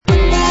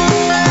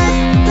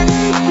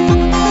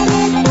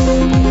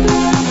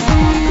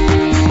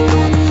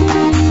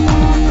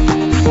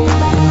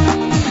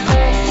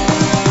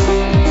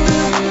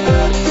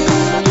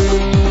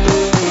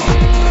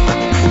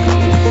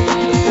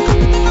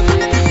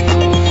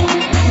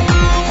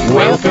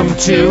Welcome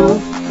to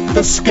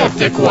the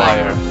Skeptic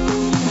Wire.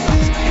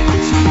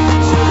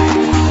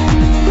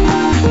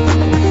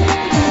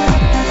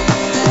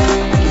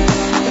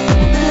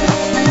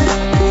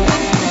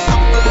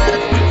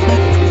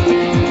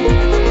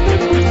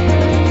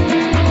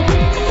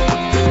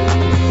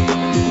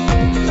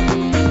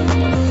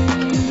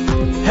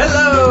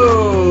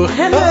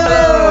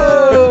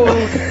 Hello!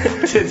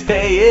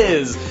 Today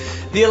is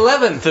the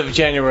 11th of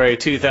January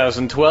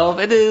 2012.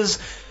 It is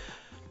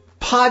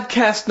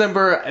podcast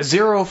number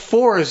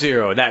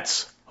 040.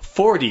 That's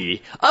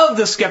 40 of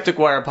the Skeptic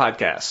Wire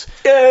podcast.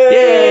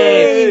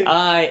 Yay!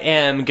 I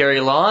am Gary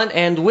Lawn,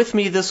 and with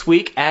me this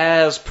week,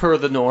 as per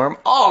the norm,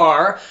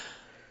 are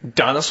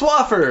Donna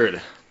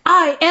Swafford.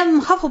 I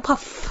am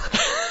Hufflepuff.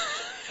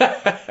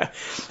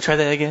 Try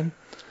that again.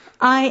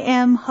 I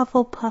am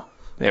Hufflepuff.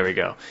 There we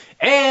go.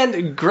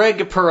 And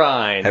Greg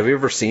Perrine. Have you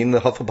ever seen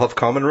the Hufflepuff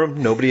common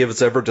room? Nobody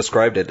has ever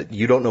described it.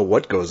 You don't know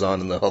what goes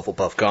on in the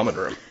Hufflepuff common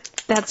room.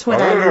 That's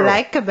what I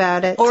like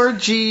about it.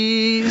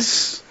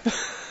 Orgies.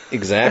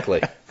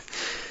 Exactly.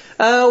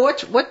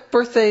 What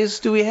birthdays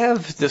do we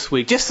have this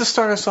week? Just to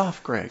start us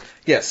off, Greg.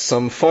 Yes,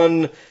 some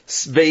fun,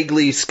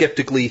 vaguely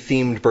skeptically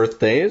themed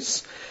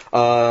birthdays.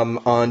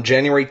 On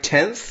January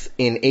 10th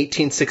in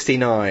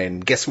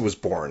 1869, guess who was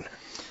born?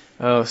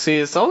 Oh, see,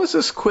 it's always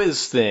this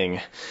quiz thing.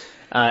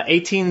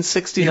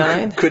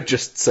 1869? You could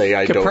just say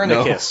I don't know.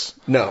 Copernicus.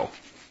 No.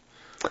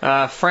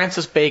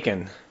 Francis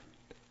Bacon.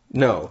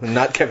 No,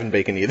 not Kevin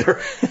Bacon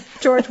either.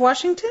 George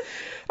Washington?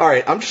 All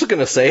right, I'm just going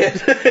to say it.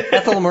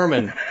 Ethel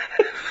Merman.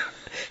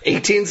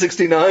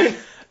 1869?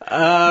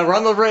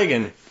 Ronald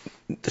Reagan.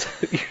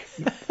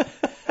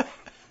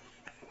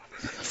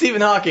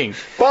 Stephen Hawking.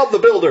 Bob the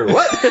Builder.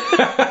 What?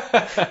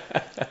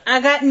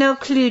 I got no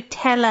clue.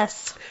 Tell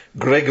us.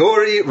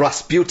 Grigory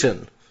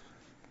Rasputin.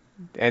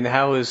 And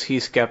how is he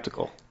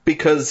skeptical?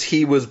 Because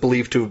he was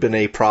believed to have been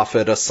a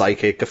prophet, a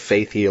psychic, a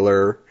faith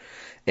healer.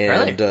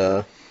 And,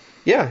 really?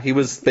 Yeah, he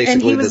was basically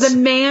And he was a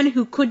man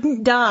who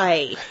couldn't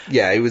die.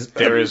 Yeah, he was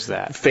is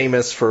that.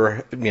 famous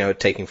for,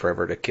 taking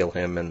forever to kill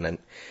him, and then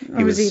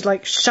Or was he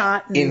like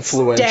shot and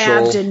influential,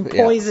 stabbed and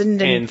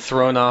poisoned and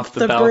thrown off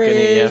the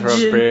balcony,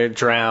 balcony,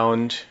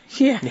 drowned,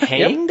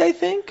 hanged, I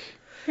think?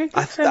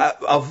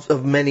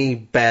 of many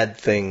bad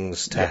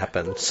things to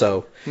happen.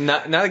 So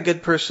not a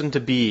good person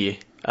to be.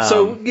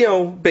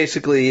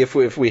 Basically,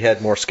 if we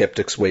had more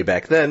skeptics way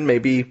back then,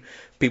 maybe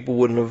people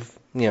wouldn't have,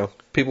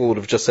 people would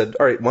have just said,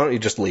 all right, why don't you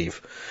just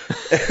leave?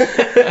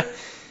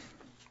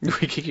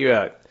 We kick you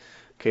out.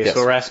 Okay, Yes.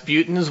 So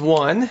Rasputin is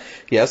one.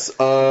 Yes,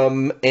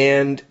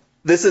 and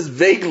this is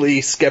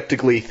vaguely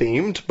skeptically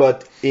themed,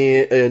 but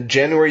in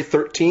January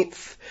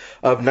 13th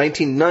of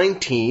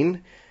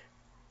 1919,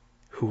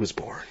 who was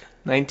born?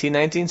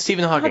 1919,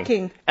 Stephen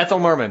Hawking. Ethel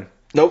Merman.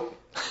 Nope.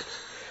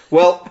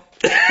 Well,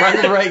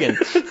 Ronald Reagan.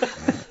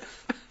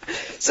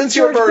 Since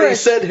you've already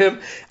said him,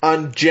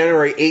 on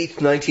January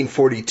 8th,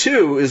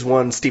 1942 is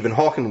when Stephen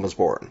Hawking was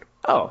born.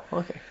 Oh,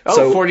 okay. Oh,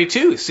 So,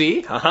 42,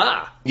 see?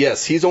 Aha.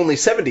 Yes, he's only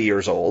 70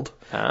 years old.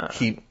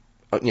 He,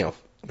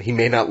 he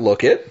may not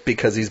look it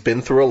because he's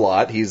been through a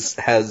lot. He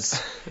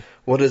has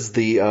a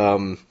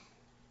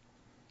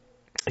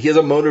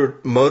motor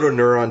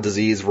neuron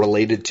disease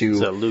related to... Is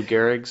that Lou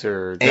Gehrig's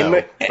or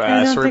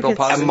cerebral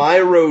palsy?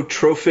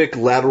 Amyotrophic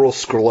lateral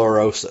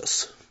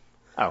sclerosis.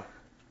 Oh.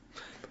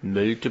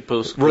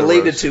 Multiple sclerosis.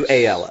 Related to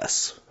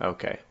ALS.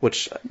 Okay.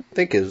 Which I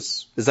think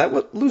is that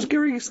what Lou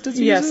Gehrig's disease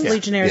Yes, is?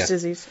 Legionnaire's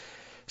disease.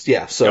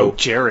 Yeah, so... Oh,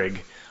 Gehrig.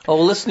 Oh,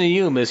 well, listen to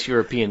you, Miss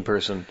European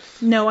person.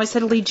 No, I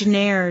said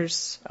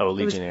Legionnaires. Oh,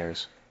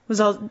 Legionnaires. It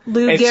was all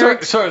Lou It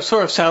Gehrig.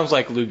 sort of sounds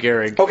like Lou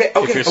Gehrig. Okay.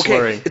 If you're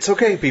slurring. It's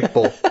okay,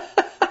 people.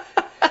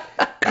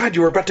 God,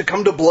 you were about to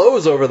come to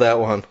blows over that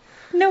one.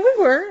 No, we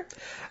were.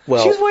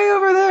 Well, She's way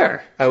over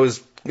there. I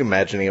was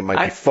imagining it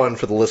might be fun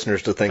for the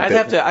listeners to think I'd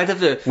have to had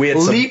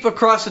leap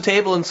across the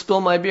table and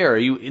spill my beer. Are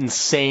you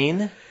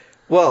insane?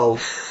 Well,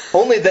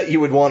 only that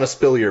you would want to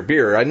spill your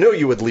beer. I know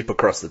you would leap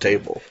across the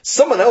table.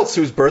 Someone else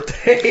whose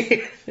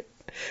birthday...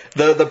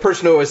 the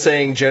person who was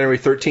saying January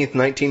 13th,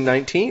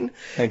 1919?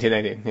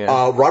 1919,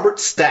 yeah. Robert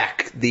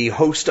Stack, the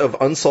host of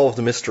Unsolved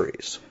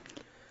Mysteries.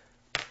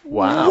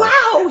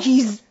 Wow,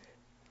 he's...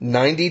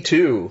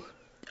 92.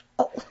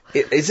 Oh.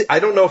 I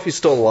don't know if he's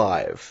still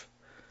alive.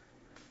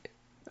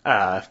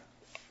 One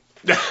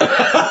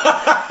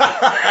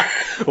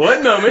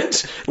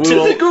moment.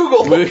 The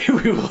Google.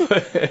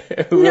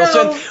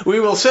 We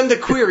will send a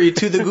query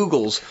to the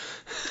Googles.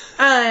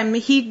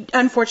 He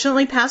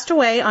unfortunately passed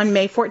away on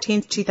May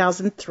 14th,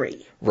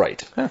 2003.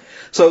 Right. Huh.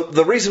 So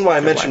the reason why I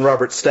mentioned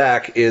Robert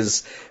Stack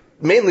is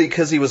mainly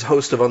because he was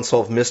host of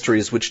Unsolved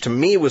Mysteries, which to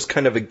me was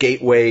kind of a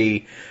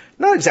gateway,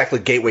 not exactly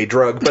gateway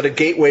drug, but a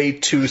gateway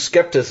to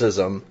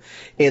skepticism,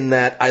 in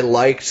that I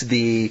liked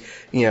the,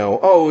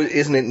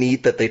 isn't it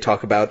neat that they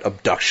talk about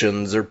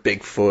abductions or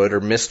Bigfoot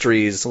or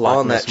mysteries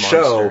on that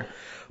show,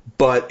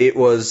 but it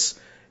was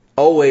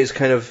always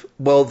kind of,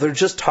 well, they're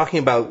just talking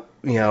about,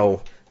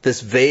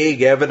 this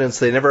vague evidence.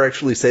 They never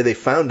actually say they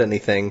found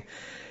anything.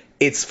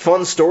 It's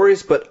fun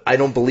stories, but I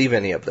don't believe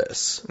any of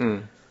this.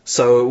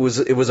 So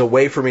it was a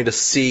way for me to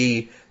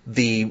see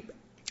the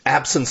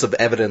absence of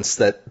evidence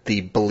that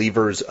the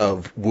believers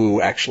of Wu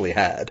actually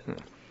had.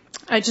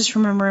 I just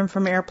remember him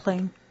from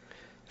Airplane.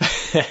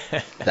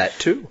 That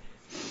too.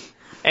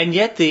 And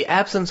yet the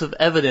absence of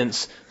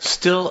evidence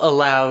still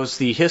allows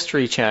the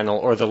History Channel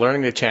or the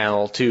Learning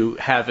Channel to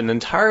have an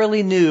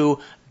entirely new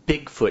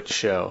Bigfoot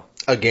show.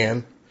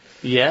 Again.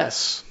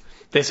 Yes.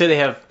 They say they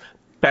have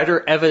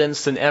better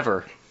evidence than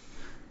ever.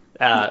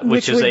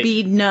 Which would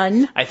be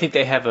none. I think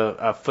they have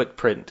a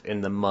footprint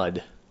in the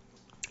mud.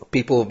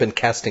 People have been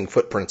casting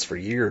footprints for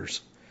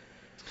years.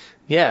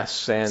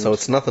 Yes, and so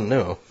it's nothing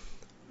new.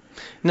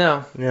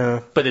 No.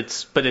 Yeah. But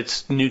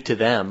it's new to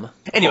them.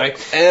 Anyway,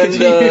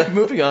 and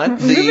moving on.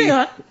 Moving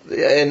on.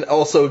 And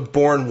also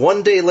born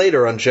one day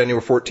later on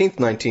January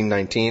 14th,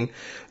 1919,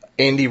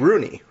 Andy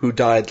Rooney, who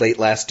died late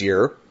last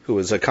year, who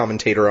was a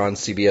commentator on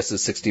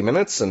CBS's 60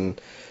 Minutes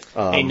and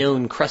a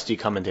known crusty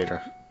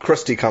commentator.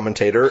 Krusty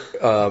commentator,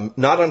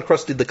 not on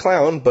Krusty the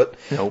Clown, but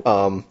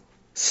Nope.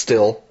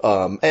 Still,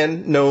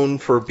 and known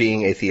for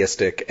being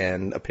atheistic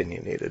and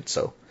opinionated.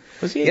 So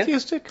Was he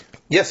atheistic?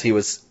 Yes, he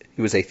was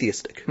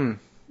atheistic.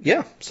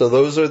 Yeah, so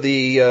those are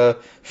the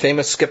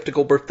famous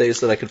skeptical birthdays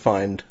that I could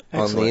find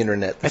on the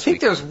internet this I think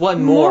week. there's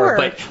one more,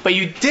 but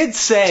you did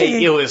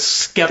say it was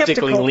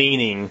skeptically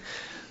leaning.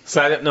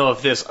 So I don't know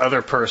if this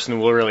other person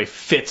will really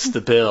fits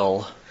the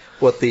bill.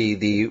 What,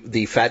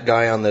 the fat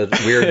guy on the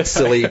weird,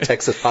 silly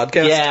Texas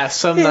podcast? Yeah,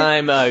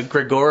 sometime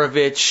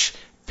Grigorovich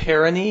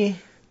Perrini?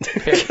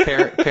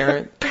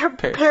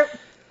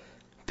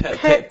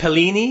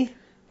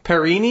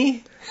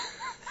 Perini?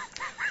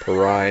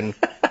 Perrine.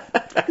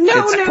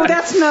 No,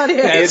 that's not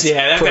it.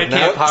 That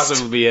can't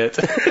possibly be it.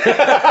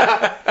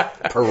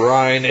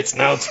 Perrine, it's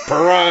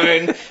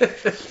Perrine.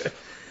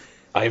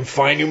 I'm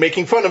fine you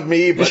making fun of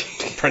me, but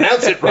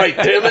pronounce it right,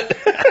 damn it.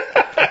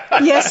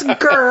 Yes,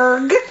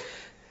 Gerg.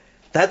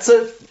 That's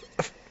a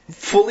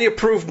fully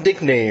approved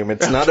nickname.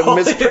 It's not a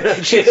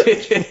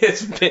mispronunciation.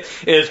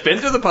 It's been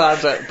through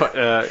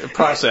the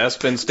process,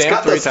 been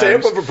stamped 3 times. It's got the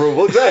stamp of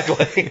approval,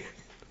 exactly.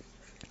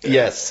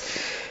 Yes.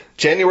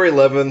 January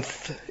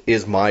 11th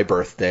is my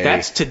birthday.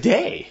 That's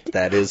today.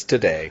 That is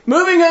today.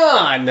 Moving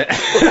on.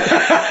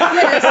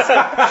 Yes.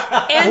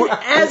 And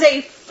as a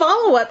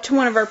follow-up to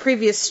one of our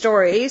previous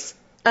stories,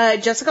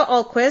 Jessica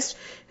Alquist,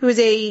 who is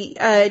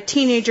a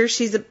teenager,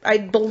 I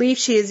believe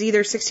she is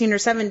either 16 or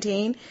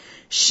 17,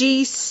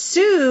 she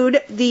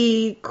sued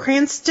the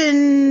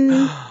Cranston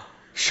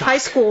High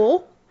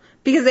School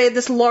because they had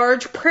this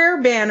large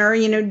prayer banner,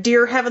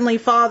 Dear Heavenly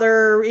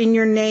Father, in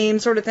your name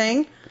sort of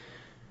thing.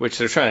 Which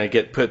they're trying to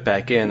get put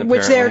back in, apparently.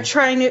 Which they're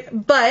trying to,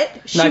 but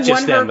she Not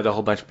just them, but a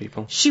whole bunch of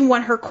people. She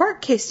won her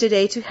court case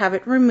today to have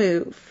it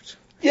removed.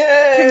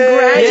 Yay!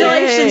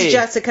 Congratulations, Yay!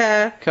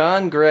 Jessica.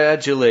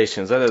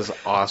 Congratulations. That is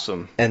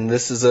awesome. And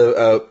this is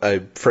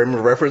a frame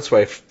of reference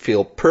where I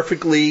feel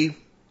perfectly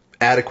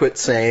adequate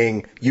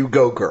saying, you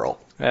go, girl.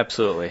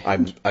 Absolutely.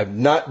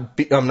 I'm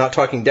not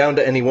talking down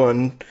to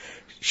anyone.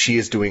 She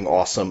is doing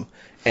awesome.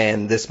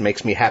 And this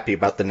makes me happy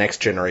about the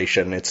next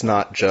generation. It's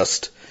not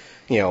just,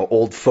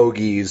 old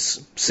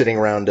fogies sitting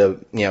around a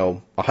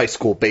high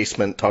school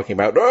basement talking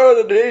about,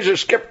 the days of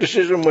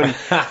skepticism when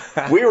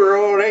we were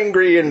all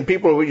angry and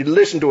people would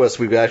listen to us.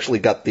 We've actually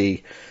got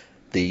the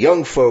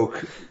young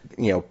folk,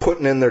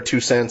 putting in their 2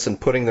 cents and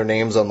putting their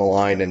names on the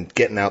line and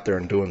getting out there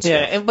and doing stuff.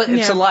 Yeah, but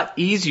it's a lot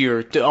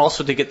easier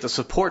to get the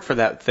support for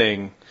that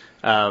thing,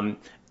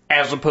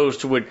 as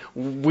opposed to when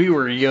we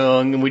were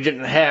young and we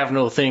didn't have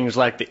no things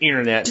like the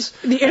internet.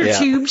 The inner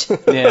tubes.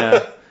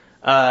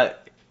 Yeah.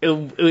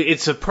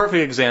 It's a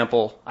perfect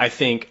example, I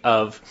think,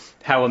 of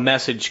how a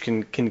message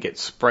can get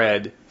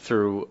spread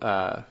through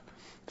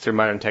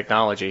modern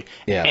technology,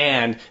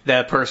 and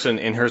that person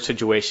in her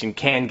situation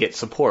can get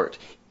support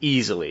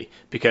easily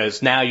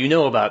because now you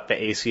know about the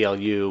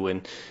ACLU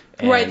and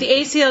right. The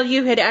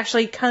ACLU had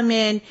actually come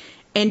in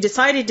and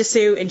decided to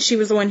sue, and she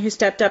was the one who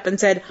stepped up and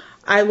said,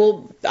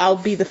 "I'll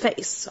be the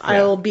face.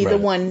 I'll be the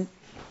one."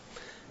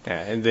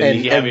 Yeah, and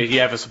then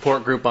you have a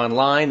support group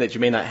online that you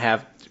may not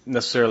have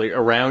necessarily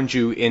around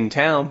you in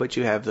town, but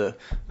you have the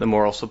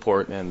moral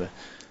support and the.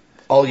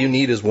 All you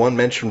need is one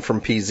mention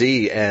from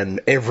PZ, and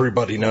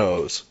everybody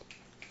knows.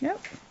 Yep.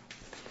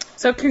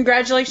 So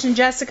congratulations,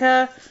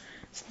 Jessica.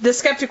 The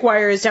Skeptic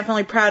Wire is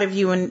definitely proud of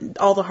you and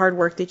all the hard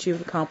work that you've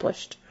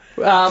accomplished.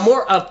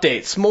 More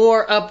updates.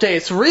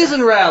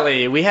 Reason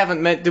Rally.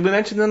 Did we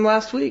mention them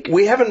last week?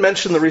 We haven't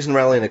mentioned the Reason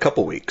Rally in a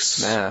couple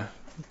weeks.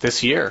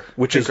 This year.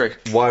 Which is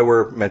why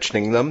we're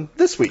mentioning them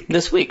this week.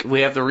 This week.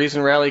 We have the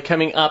Reason Rally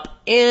coming up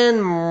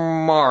in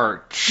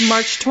March.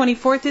 March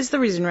 24th is the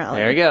Reason Rally.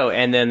 There you go.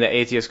 And then the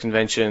Atheist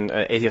Convention,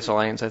 Atheist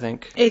Alliance, I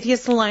think.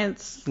 Atheist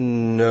Alliance.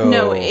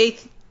 No.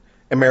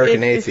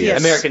 American Atheist.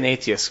 American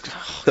Atheist.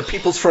 The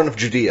People's Front of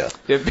Judea.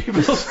 The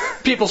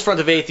People's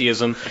Front of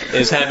Atheism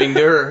is having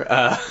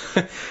their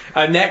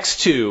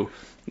next to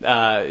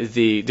who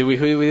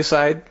do we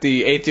decide?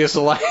 The Atheist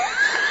Alliance.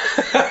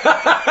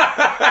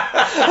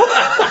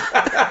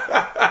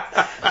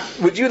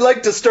 Would you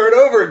like to start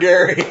over,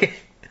 Gary?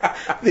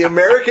 The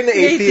American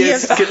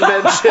Atheist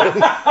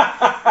Convention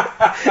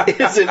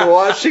is in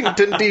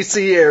Washington,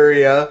 D.C.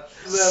 area.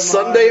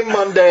 Sunday,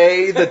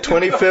 Monday, the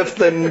 25th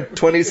and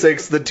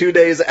 26th, the 2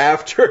 days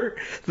after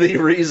the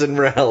Reason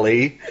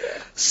Rally.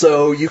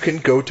 So you can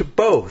go to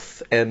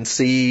both and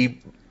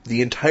see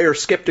the entire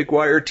Skeptic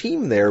Wire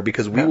team there,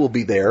 because we will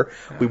be there.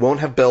 We won't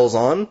have bells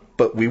on,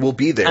 but we will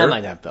be there. I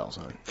might have bells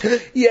on.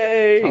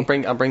 Yay! I'll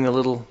bring the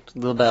little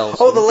bells.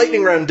 Oh, the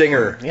lightning round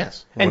dinger.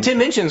 Yes. And Tim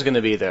Minchin's going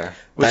to be there,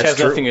 which That's has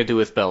true. nothing to do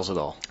with bells at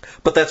all.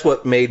 But that's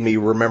what made me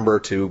remember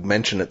to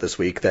mention it this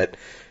week, that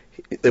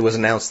it was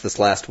announced this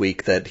last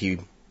week that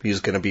he's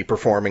going to be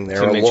performing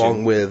there Tim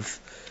along Minchin.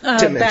 with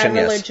Tim Bad Minchin,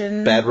 yes.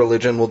 Religion. Bad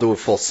Religion will do a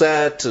full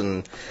set,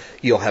 and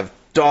you'll have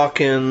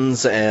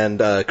Dawkins and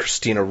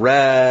Christina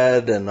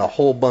Redd and a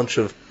whole bunch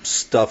of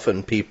stuff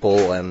and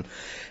people. And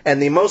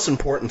the most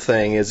important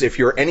thing is, if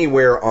you're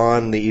anywhere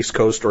on the East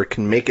Coast or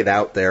can make it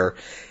out there,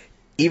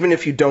 even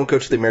if you don't go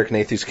to the American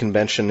Atheist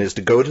Convention, is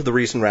to go to the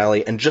Reason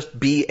Rally and just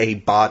be a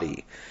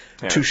body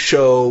to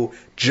show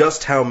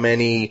just how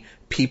many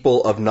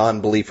people of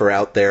non-belief are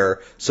out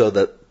there, so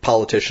that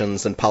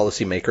politicians and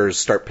policymakers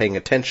start paying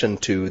attention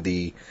to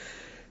the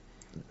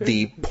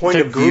point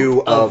The of view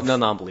group of of the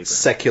non-believers.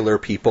 secular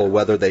people,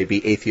 whether they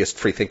be atheists,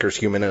 freethinkers,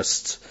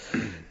 humanists,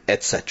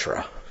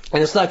 etc.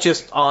 And it's not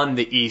just on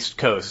the East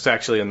Coast. It's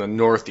actually in the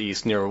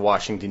Northeast near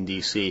Washington,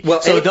 D.C.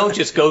 Well, so and- don't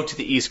just go to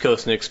the East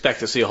Coast and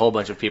expect to see a whole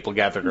bunch of people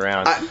gathered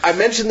around. I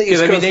mentioned the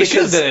East I mean, Coast they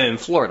should have because been in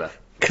Florida.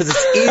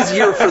 it's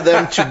easier for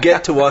them to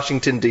get to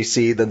Washington,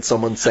 D.C. than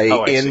someone, say,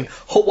 Oh, I in see.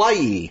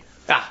 Hawaii.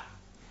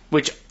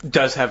 Which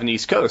does have an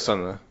East Coast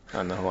on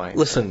the Hawaii.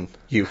 Listen,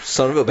 you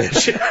son of a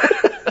bitch.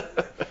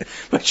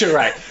 But you're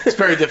right. It's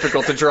very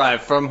difficult to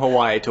drive from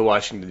Hawaii to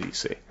Washington,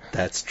 D.C.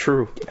 That's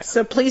true.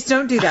 So please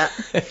don't do that.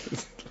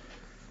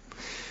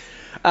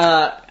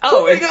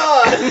 Moving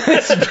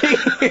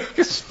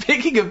on!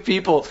 Speaking of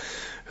people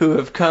who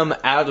have come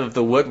out of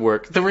the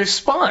woodwork, the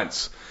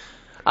response.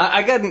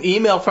 I got an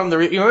email from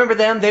you remember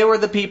them? They were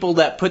the people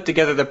that put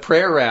together the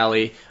prayer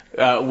rally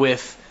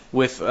with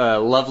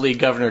lovely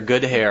Governor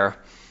Goodhair.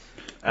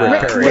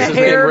 Rick Perry. What's his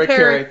name? Rick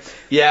Perry. Perry.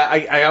 Yeah,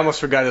 I almost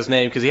forgot his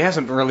name because he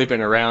hasn't really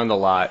been around a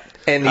lot.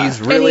 And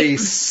he's really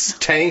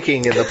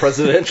tanking in the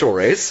presidential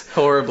race.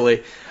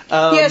 Horribly.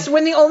 Yes,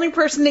 when the only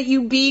person that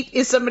you beat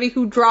is somebody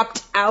who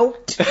dropped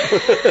out.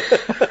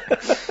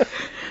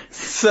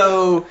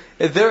 So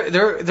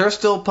they're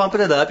still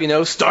pumping it up,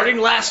 Starting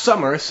last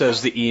summer,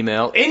 says the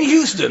email, in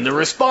Houston, the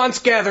response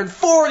gathered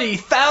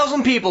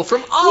 40,000 people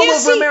from all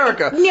over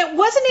America. Yeah,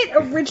 wasn't it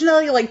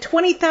originally like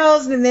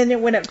 20,000 and then it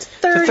went up to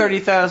 30? To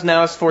 30,000,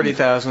 now it's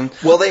 40,000.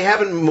 Well, they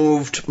haven't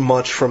moved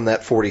much from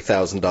that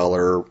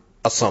 $40,000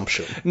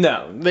 assumption.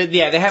 No, but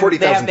yeah, they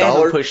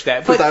haven't pushed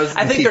that. But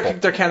I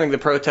think they're counting the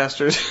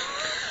protesters.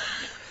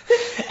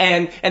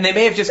 And they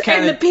may have just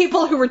counted... And the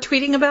people who were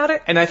tweeting about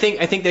it? And I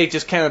think they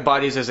just counted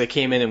bodies as they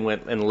came in and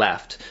went and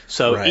left.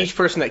 So each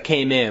person that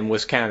came in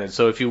was counted.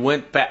 So if you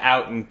went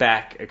out and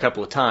back a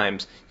couple of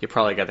times, you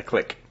probably got a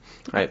click.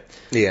 Right?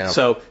 Yeah.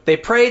 So they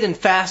prayed and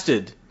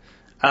fasted,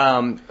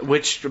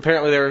 which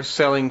apparently they're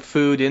selling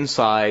food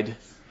inside,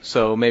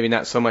 so maybe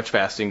not so much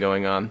fasting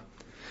going on.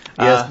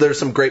 Yes, there's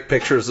some great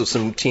pictures of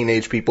some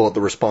teenage people at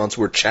the response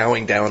who were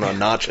chowing down on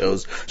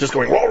nachos, just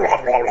going... Blah,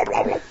 blah, blah, blah,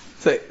 blah, blah.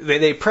 So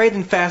they prayed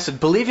and fasted,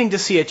 believing to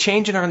see a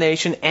change in our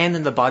nation and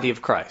in the body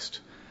of Christ.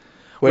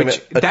 Wait a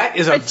minute. That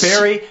is a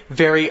very,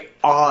 very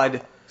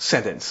odd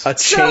sentence. A change?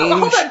 So,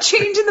 hold on,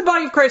 change in the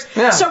body of Christ.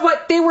 Yeah. So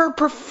what, they were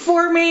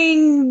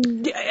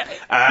performing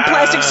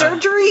plastic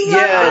surgery?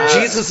 Yeah,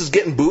 Jesus is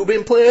getting boob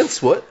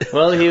implants? What?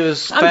 Well, he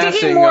was I'm thinking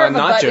fasting more on of a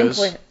butt nachos.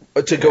 implant.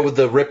 To go with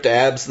the ripped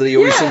abs that he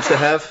always seems to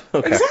have?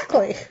 Okay.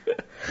 Exactly.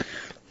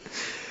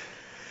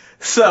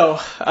 So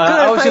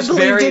I was if I just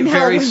believed in hell,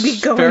 very we'd be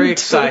going very to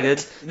excited.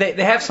 it.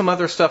 They have some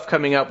other stuff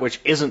coming up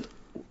which isn't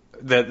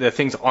the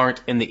things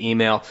aren't in the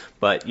email,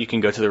 but you can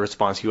go to the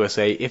Response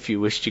USA if you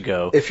wish to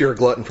go. If you're a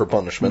glutton for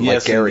punishment,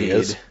 Yes, like Gary indeed.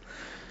 is.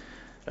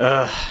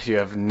 You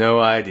have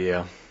no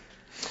idea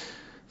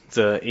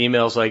the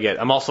emails I get.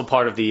 I'm also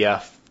part of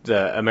the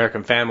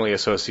American Family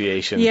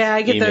Association. Yeah,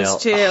 I get email.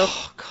 those too.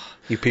 Oh, God.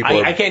 You people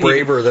are can't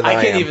braver than I am.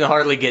 I can't even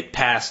hardly get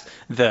past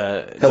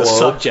the Hello?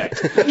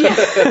 subject.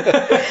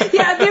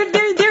 Yeah,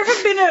 there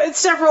have been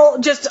several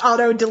just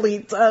auto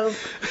deletes of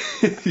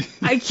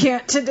I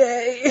can't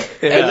today.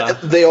 Yeah.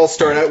 And they all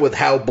start out with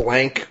how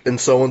blank and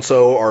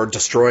so are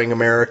destroying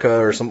America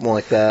or something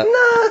like that.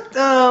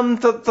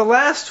 The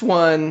last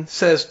one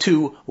says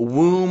to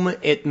whom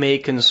it may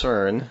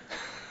concern.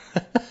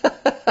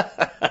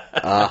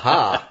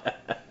 Aha.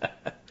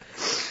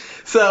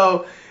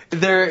 So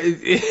there.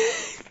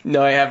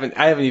 No, I haven't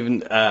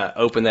even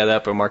opened that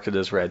up or marked it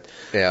as read.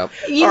 Yeah.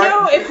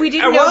 If we A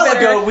didn't know while better,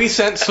 ago, we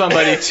sent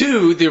somebody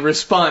to the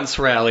Response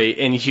rally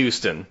in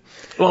Houston.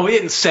 Well, we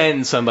didn't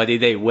send somebody;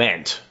 they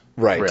went.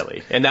 Right.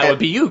 Really, and that would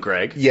be you,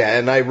 Greg. Yeah,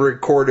 and I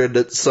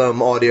recorded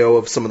some audio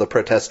of some of the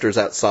protesters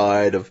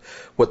outside of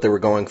what they were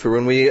going through,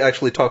 and we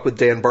actually talked with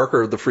Dan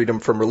Barker of the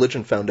Freedom from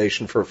Religion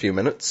Foundation for a few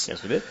minutes.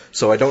 Yes, we did.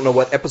 So I don't know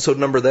what episode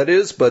number that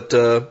is, but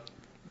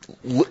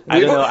I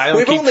don't know. I don't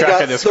we've keep only track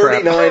got of this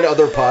 39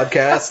 other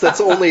podcasts.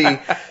 That's only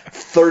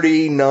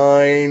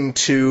 39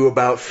 to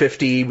about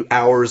 50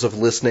 hours of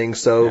listening.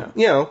 So,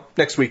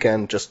 next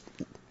weekend, just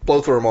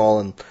blow through them all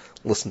and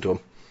listen to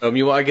them.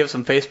 You want to give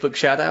some Facebook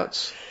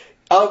shout-outs?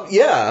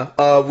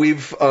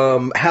 We've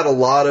had a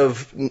lot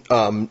of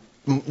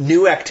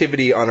new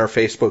activity on our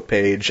Facebook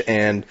page,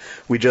 and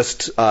we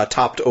just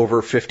topped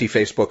over 50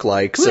 Facebook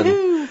likes.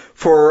 Woo-hoo! And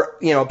for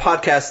a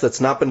podcast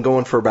that's not been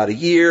going for about a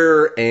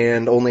year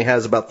and only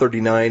has about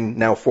 39,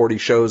 now 40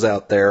 shows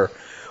out there,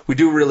 we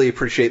do really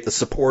appreciate the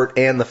support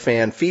and the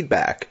fan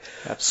feedback.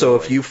 Absolutely. So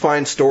if you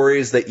find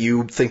stories that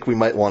you think we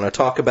might want to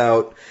talk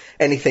about,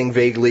 anything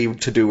vaguely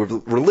to do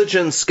with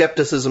religion,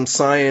 skepticism,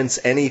 science,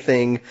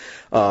 anything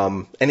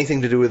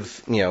to do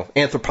with,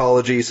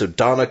 anthropology, so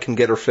Donna can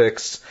get her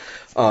fix,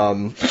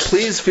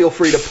 please feel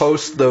free to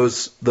post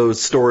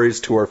those stories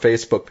to our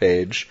Facebook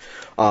page.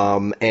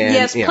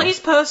 Yes, please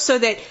post so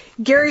that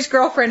Gary's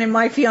girlfriend and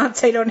my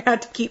fiance don't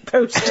have to keep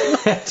posting.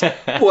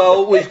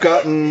 Well, we've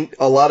gotten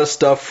a lot of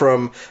stuff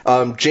from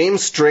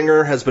James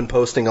Stringer has been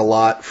posting a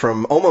lot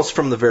almost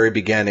from the very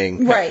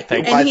beginning. Right.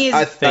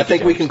 I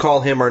think we can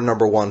call him our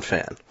number one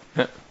fan.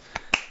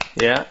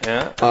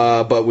 Yeah.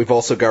 But we've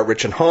also got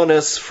Rich and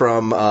Hannes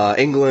from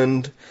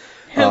England.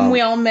 Whom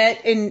we all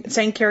met and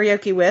sang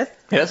karaoke with.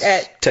 Yes.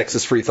 At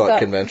Texas Free Thought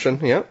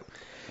Convention, yeah.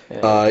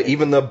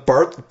 Even the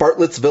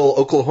Bartlettsville,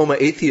 Oklahoma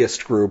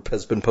Atheist Group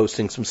has been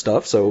posting some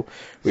stuff, so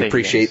we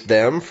appreciate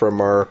them from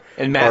our...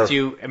 And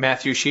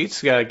Matthew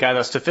Sheets got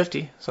us to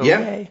 50, so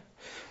yay.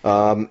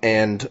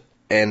 And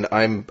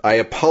I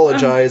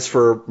apologize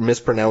for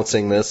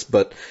mispronouncing this,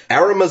 but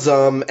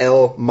Aramazam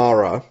El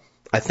Mara,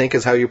 I think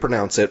is how you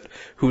pronounce it,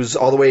 who's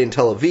all the way in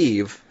Tel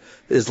Aviv,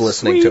 is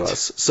listening to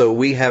us. So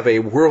we have a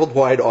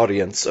worldwide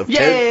audience of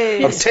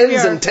tens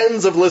and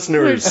tens of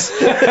listeners.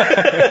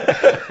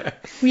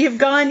 We have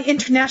gone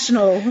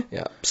international.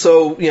 Yeah.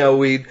 So,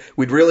 we'd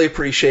really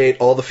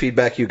appreciate all the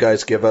feedback you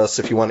guys give us.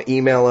 If you want to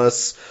email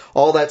us,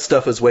 all that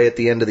stuff is way at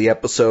the end of the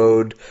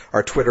episode,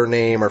 our Twitter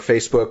name, our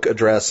Facebook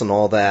address, and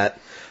all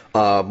that.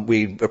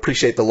 We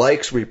appreciate the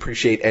likes. We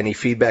appreciate any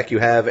feedback you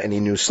have,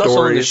 any news stories.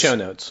 Also in the show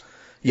notes.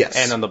 Yes.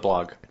 And on the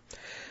blog.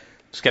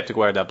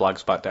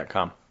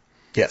 skepticwire.blogspot.com.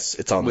 Yes,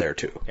 it's on there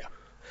too. Yeah.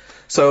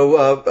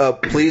 So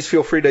please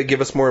feel free to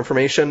give us more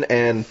information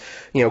and,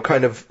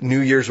 kind of New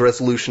Year's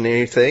resolution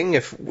anything.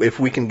 If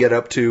we can get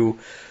up to,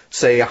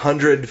 say,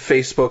 100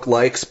 Facebook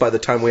likes by the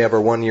time we have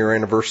our 1-year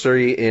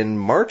anniversary in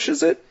March,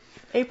 is it?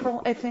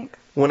 April, I think.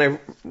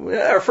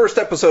 Our first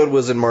episode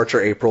was in March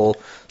or April,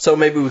 so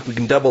maybe we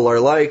can double our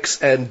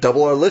likes and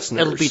double our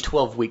listeners. It'll be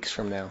 12 weeks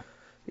from now.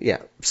 Yeah.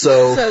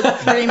 So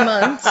 3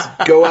 months.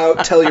 Go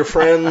out, tell your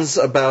friends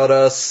about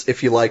us,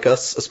 if you like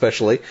us,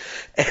 especially.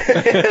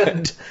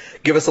 And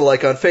give us a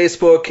like on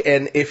Facebook.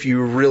 And if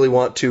you really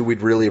want to,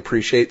 we'd really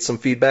appreciate some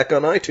feedback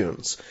on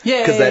iTunes.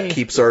 Yay! Because that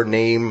keeps our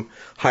name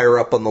higher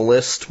up on the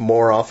list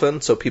more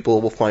often, so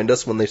people will find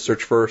us when they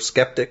search for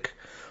Skeptic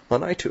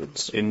on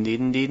iTunes.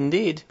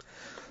 Indeed.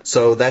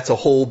 So that's a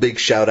whole big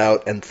shout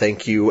out and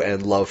thank you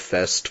and love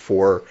fest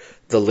for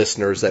the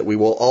listeners that we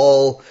will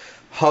all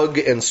hug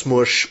and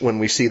smush when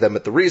we see them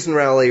at the Reason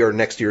Rally or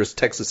next year's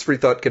Texas Free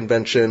Thought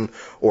Convention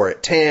or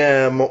at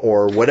TAM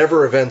or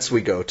whatever events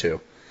we go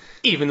to.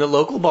 Even the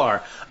local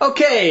bar.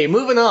 Okay,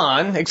 moving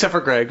on. Except for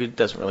Greg, who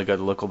doesn't really go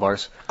to local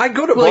bars. I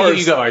go to bars.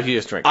 You go. You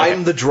just drink.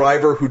 I'm the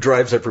driver who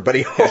drives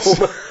everybody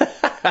home.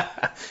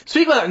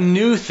 Speaking about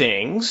new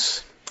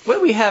things, what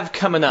do we have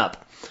coming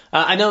up?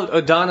 I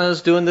know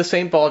Donna's doing the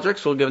St.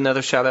 Baldrick's. We'll give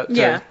another shout out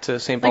to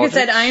St. Baldrick's. Like I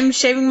said, I'm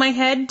shaving my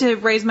head to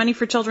raise money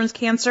for children's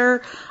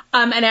cancer.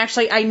 And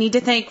actually, I need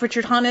to thank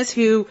Richard Hannes,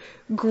 who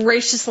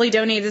graciously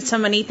donated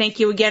some money. Thank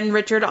you again,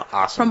 Richard.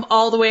 Awesome. From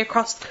all the way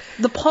across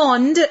the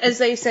pond, as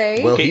they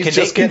say. Well, he's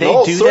just getting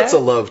all sorts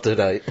of love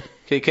tonight.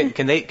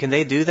 Can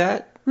they do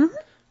that? Mm-hmm.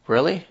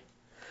 Really?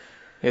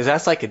 Because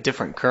that's like a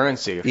different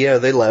currency. Yeah,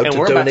 they love to donate. And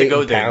we're about to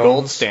go to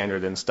gold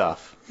standard and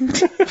stuff.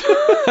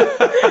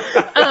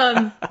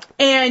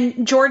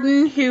 And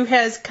Jordan, who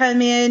has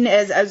come in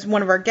as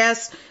one of our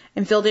guests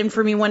and filled in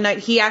for me one night,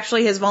 he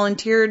actually has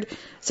volunteered.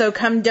 So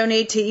come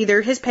donate to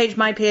either his page,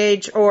 my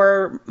page,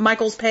 or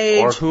Michael's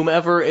page. Or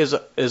whomever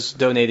is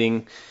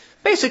donating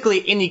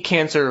basically any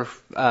cancer...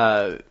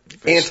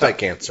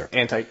 Anti-cancer.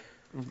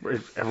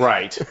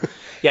 Right.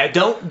 Yeah,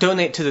 don't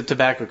donate to the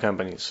tobacco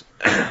companies.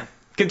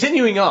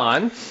 Continuing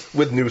on.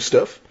 With new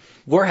stuff.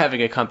 We're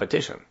having a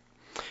competition.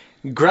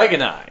 Greg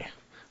and I...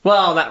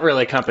 Well, not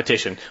really a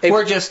competition.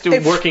 We're just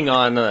working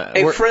on...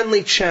 a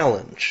friendly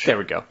challenge. There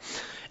we go.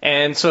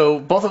 And so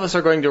both of us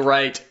are going to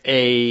write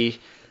a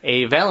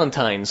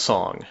Valentine's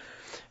song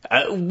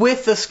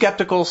with a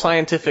skeptical,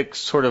 scientific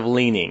sort of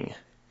leaning.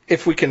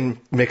 If we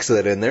can mix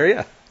that in there,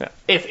 yeah.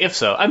 If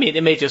so. I mean,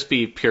 it may just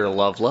be pure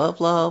love.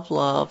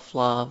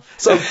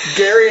 So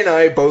Gary and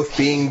I, both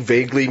being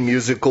vaguely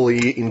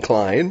musically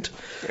inclined,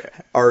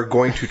 are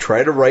going to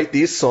try to write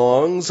these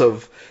songs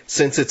of...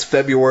 Since it's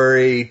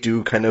February,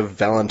 do kind of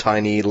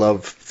Valentine-y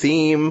love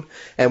theme,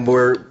 and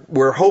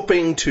we're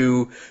hoping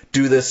to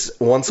do this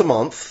once a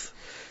month,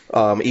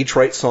 each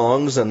write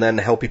songs and then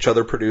help each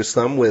other produce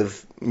them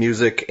with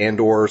music and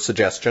or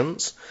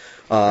suggestions.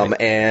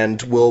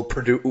 And we'll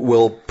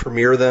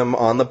premiere them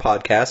on the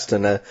podcast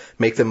and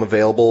make them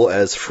available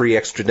as free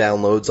extra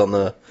downloads on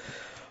the...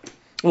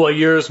 Well,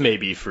 yours may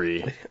be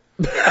free.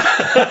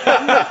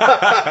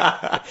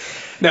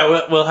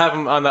 No, we'll have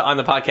them on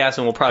the podcast,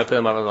 and we'll probably put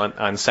them up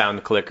on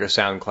SoundClick or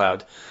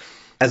SoundCloud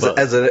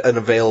as an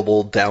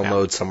available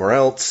download somewhere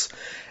else.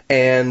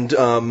 And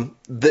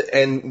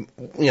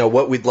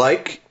what we'd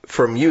like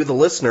from you, the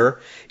listener,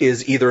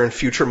 is either in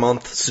future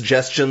month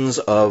suggestions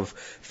of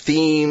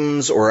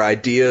themes or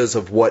ideas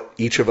of what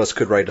each of us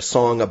could write a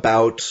song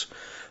about,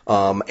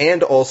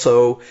 and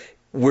also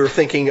we're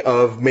thinking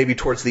of maybe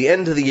towards the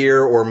end of the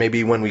year, or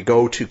maybe when we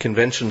go to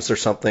conventions or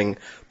something,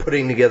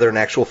 putting together an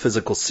actual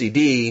physical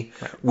CD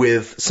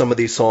with some of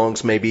these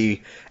songs,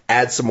 maybe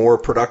add some more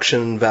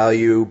production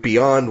value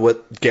beyond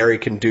what Gary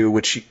can do,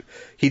 which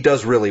he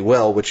does really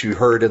well, which you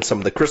heard in some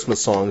of the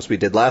Christmas songs we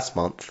did last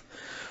month.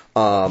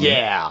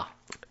 Yeah.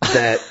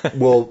 That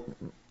will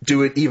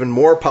do it even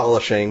more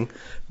polishing,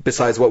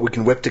 besides what we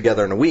can whip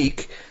together in a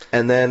week,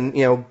 and then,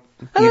 you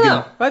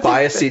can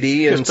buy a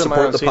CD and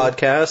support the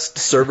podcast,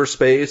 server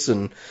space,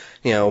 and,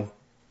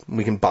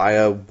 we can buy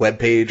a web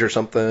page or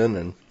something.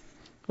 And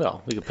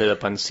well, we can put it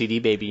up on CD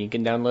Baby. You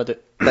can download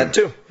it. That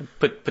too.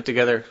 Put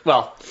together.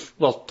 Well,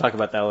 we'll talk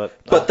about that.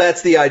 But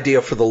that's the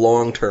idea for the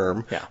long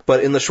term. Yeah.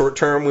 But in the short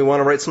term, we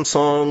want to write some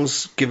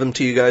songs, give them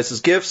to you guys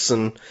as gifts,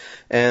 and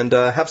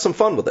have some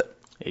fun with it.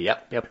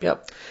 Yep.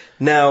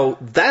 Now,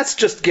 that's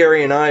just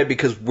Gary and I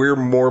because we're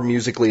more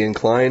musically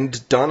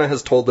inclined. Donna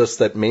has told us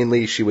that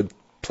mainly she would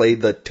play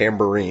the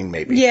tambourine,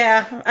 maybe.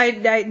 Yeah,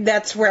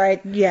 that's where I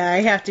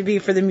have to be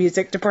for the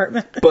music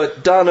department.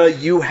 But Donna,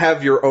 you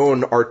have your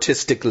own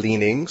artistic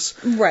leanings.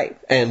 Right.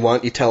 And why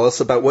don't you tell us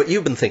about what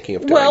you've been thinking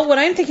of doing? Well, what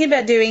I'm thinking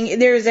about doing,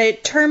 there's a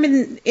term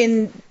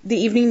in the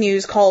evening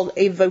news called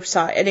a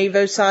VOSOT, and a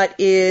VOSOT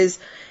is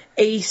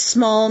a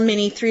small,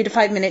 mini 3 to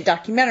 5 minute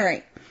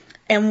documentary.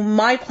 And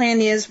my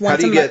plan is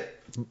once How do you get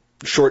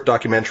short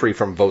documentary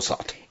from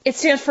VOSOT? It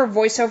stands for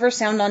voiceover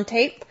sound on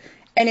tape,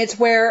 and it's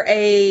where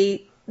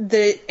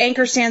the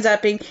anchor stands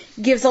up and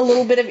gives a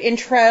little bit of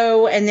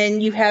intro, and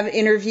then you have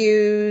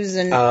interviews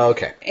and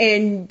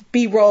and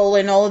B-roll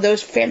and all of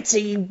those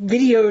fancy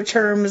video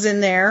terms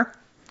in there.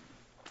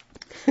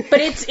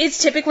 But it's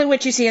typically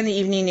what you see on the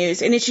evening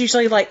news, and it's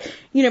usually like,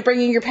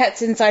 bringing your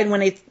pets inside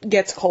when it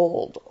gets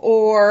cold,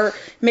 or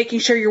making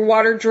sure your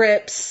water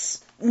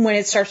drips when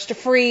it starts to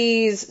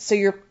freeze so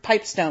your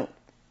pipes don't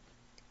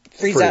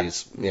freeze up.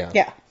 Yeah.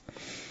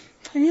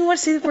 I didn't want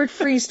to say the word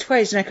freeze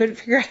twice, and I couldn't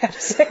figure out how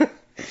to say it.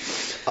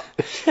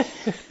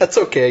 That's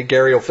okay.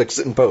 Gary will fix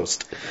it in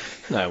post.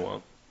 No, I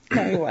won't.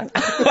 No, you won't.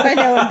 I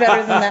know I'm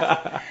better than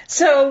that.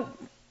 So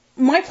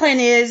my plan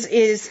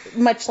is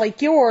much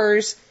like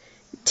yours,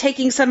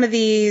 taking some of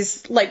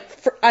these, my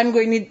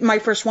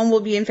first one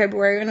will be in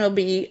February, and it'll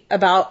be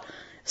about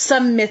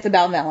some myth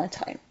about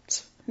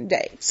Valentine's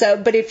Day. So,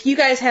 but if you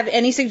guys have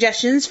any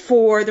suggestions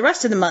for the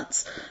rest of the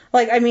months,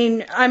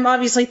 I'm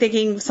obviously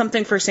thinking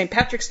something for St.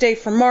 Patrick's Day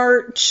for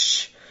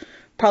March,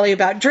 probably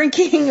about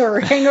drinking or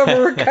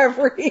hangover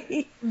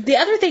recovery. The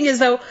other thing is,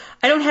 though,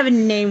 I don't have a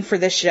name for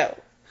this show.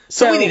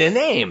 So we need a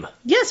name.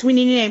 Yes, we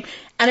need a name.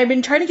 And I've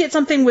been trying to get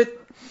something with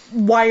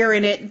wire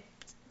in it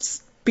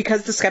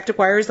because the Skeptic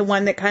Wire is the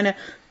one that kind of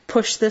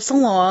pushed this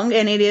along,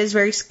 and it is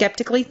very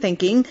skeptically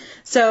thinking.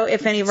 So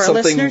if any of our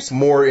listeners... Something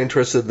more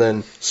interested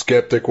than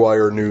Skeptic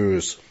Wire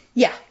News.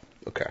 Yeah.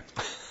 Okay.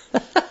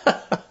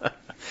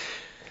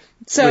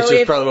 Which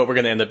is probably what we're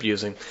going to end up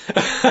using.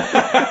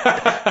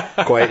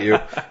 Quiet you.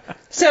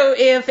 So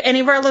if any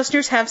of our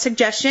listeners have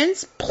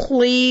suggestions,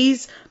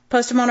 please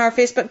post them on our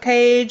Facebook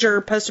page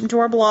or post them to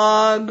our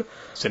blog.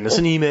 Send us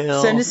an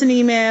email. Send us an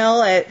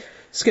email at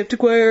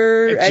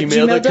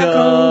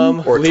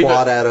skepticwire@gmail.com. Or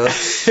twat at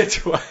us.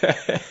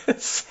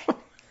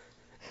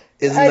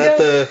 Isn't that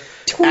the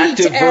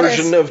active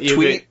version of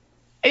tweet?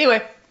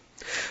 Anyway.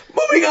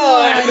 Moving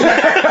on!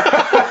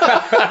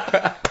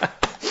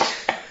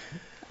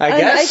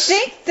 I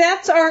think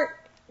that's our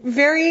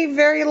very,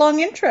 very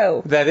long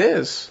intro. That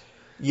is.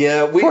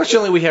 Yeah,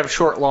 fortunately, we have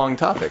short, long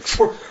topics.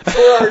 For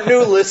our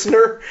new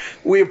listener,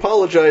 we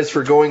apologize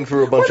for going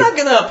through a bunch We're not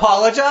going to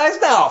apologize.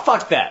 No,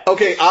 fuck that.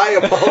 Okay, I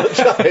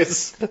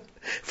apologize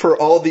for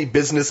all the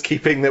business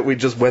keeping that we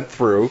just went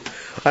through.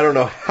 I don't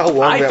know how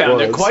long that was. I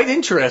found it quite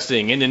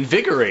interesting and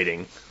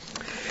invigorating.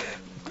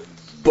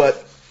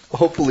 But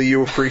hopefully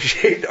you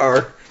appreciate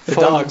our The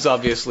dogs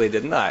obviously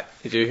did not.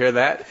 Did you hear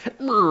that?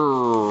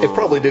 It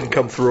probably didn't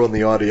come through on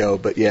the audio,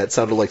 but yeah, it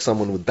sounded like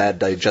someone with bad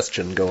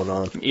digestion going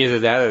on. Either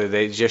that or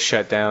they just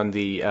shut down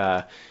the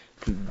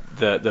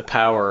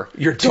power.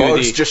 Your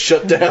dogs just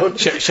shut down?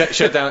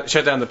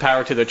 Shut down the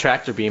power to the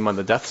tractor beam on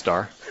the Death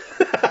Star.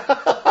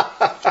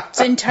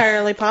 It's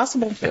entirely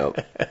possible.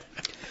 Yep.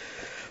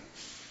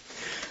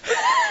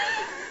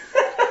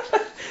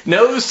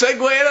 No segue to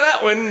that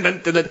one. Dun,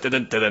 dun, dun,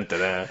 dun, dun, dun,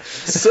 dun.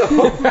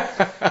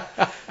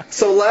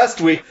 So last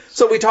week,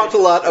 we talked a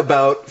lot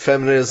about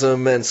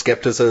feminism and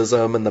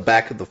skepticism and the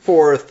back and the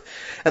forth,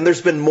 and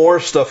there's been more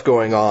stuff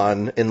going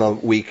on in the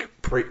week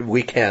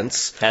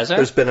hence. Has there?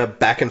 There's been a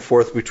back and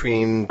forth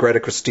between Greta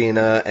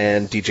Christina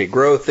and DJ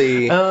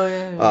Grothy. Oh,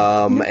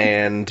 yeah.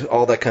 And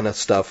all that kind of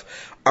stuff.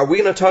 Are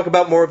we going to talk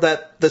about more of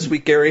that this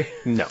week, Gary?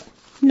 No.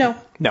 No.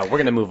 No, we're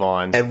going to move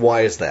on. And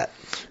why is that?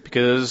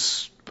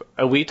 Because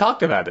we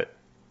talked about it.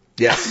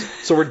 Yes.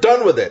 So we're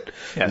done with it.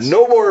 Yes.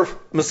 No more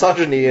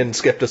misogyny and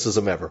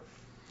skepticism ever.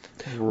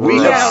 We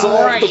have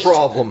solved the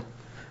problem.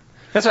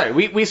 That's right.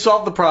 We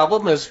solved the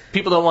problem. As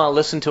people don't want to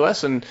listen to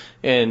us and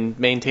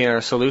maintain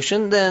our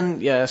solution,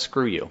 then, yeah,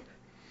 screw you.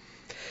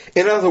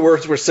 In other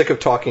words, we're sick of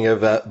talking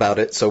about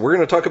it, so we're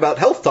going to talk about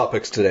health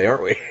topics today,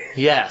 aren't we?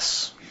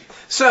 Yes.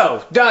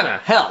 So, Donna,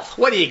 health,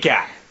 what do you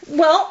got?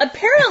 Well,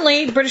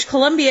 apparently British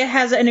Columbia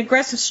has an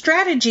aggressive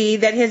strategy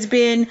that has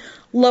been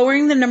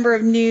lowering the number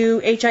of new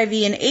HIV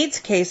and AIDS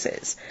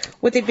cases.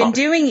 What they've been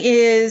doing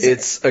is...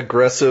 It's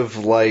aggressive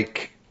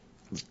like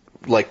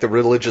the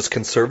religious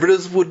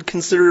conservatives would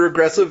consider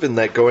aggressive in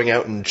that going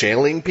out and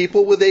jailing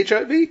people with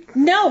HIV?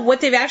 No,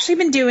 what they've actually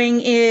been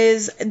doing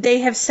is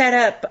they have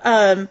set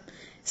up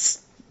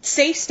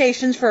safe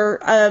stations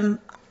for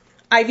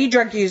IV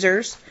drug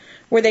users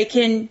where they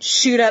can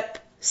shoot up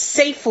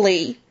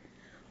safely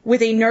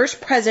with a nurse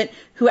present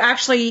who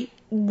actually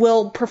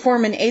will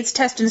perform an AIDS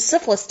test and a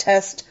syphilis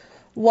test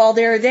while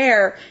they're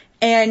there.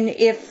 And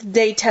if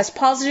they test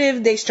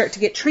positive, they start to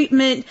get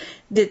treatment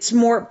that's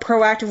more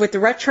proactive with the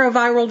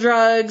retroviral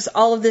drugs,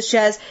 all of this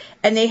jazz,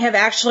 and they have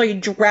actually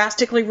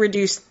drastically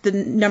reduced the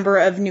number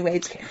of new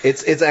AIDS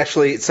cases. It's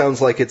actually, it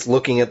sounds like it's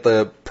looking at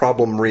the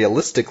problem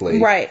realistically.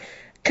 Right.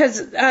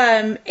 Because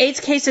AIDS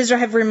cases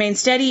have remained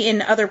steady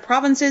in other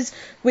provinces,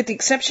 with the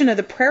exception of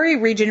the Prairie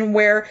region,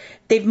 where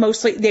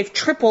they've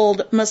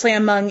tripled, mostly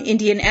among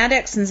Indian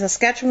addicts in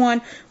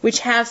Saskatchewan, which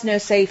has no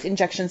safe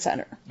injection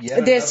center.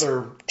 This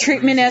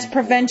treatment as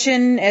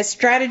prevention as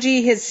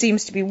strategy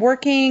seems to be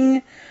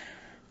working.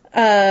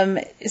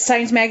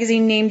 Science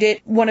Magazine named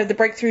it one of the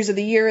breakthroughs of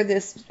the year.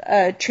 This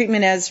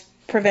treatment as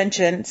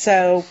prevention.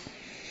 So,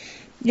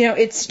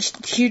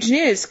 it's huge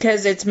news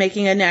because it's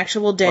making an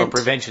actual dent. Or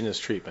prevention is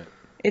treatment.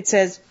 It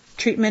says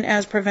treatment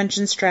as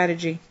prevention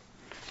strategy.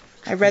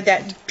 I read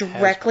that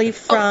directly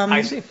from...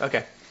 I see.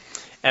 Okay.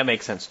 That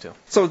makes sense, too.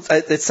 So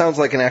it sounds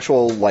like an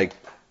actual,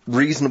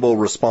 reasonable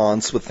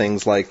response with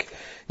things like,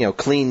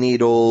 clean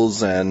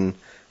needles and,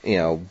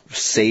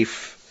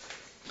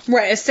 safe...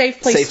 Right, a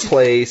safe place. Safe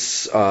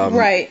place.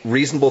 Right.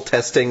 Reasonable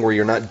testing where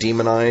you're not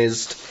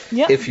demonized.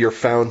 Yep. If you're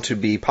found to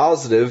be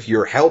positive,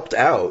 you're helped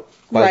out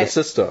by the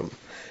system,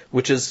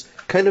 which is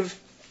kind of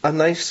a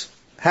nice,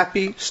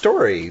 happy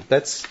story.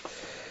 That's...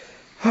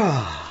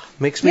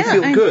 makes me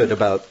feel good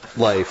about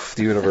life,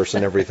 the universe,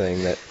 and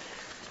everything. That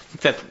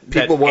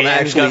people want to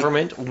actually,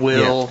 government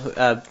will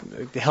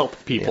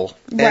help people.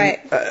 Right.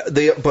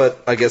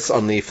 But I guess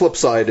on the flip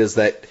side is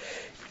that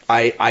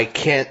I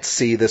can't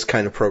see this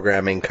kind of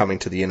programming coming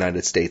to the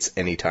United States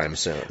anytime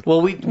soon.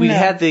 Well, we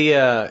had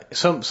the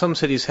some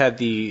cities had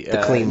the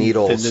clean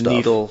needle the stuff.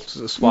 Needle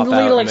swap Needle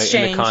out and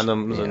exchange. the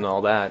condoms and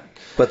all that.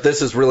 But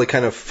this is really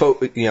kind of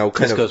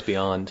This goes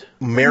beyond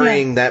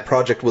marrying that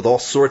project with all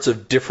sorts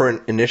of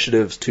different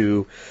initiatives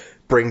to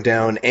bring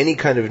down any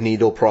kind of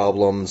needle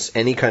problems,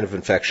 any kind of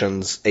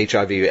infections,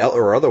 HIV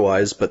or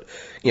otherwise, but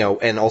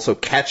and also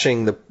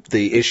catching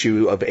the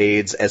issue of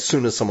AIDS as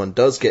soon as someone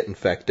does get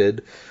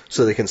infected,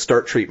 so they can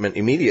start treatment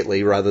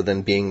immediately rather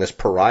than being this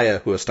pariah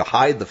who has to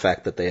hide the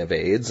fact that they have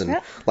AIDS, and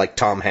like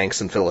Tom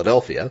Hanks in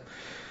Philadelphia.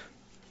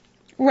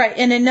 Right,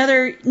 and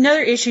another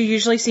issue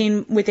usually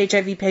seen with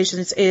HIV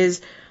patients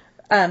is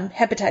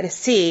hepatitis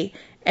C,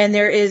 and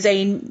there is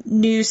a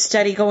new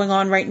study going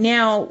on right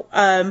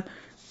now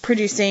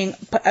producing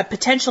a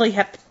potentially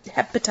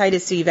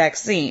hepatitis C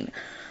vaccine.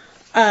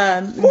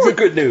 More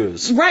good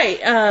news.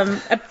 Right.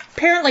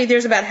 Apparently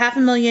there's about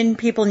 500,000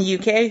 people in the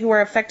UK who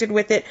are affected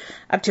with it,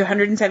 up to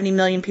 170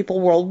 million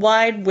people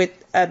worldwide with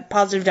a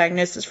positive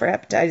diagnosis for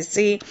hepatitis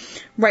C.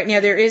 Right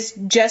now there is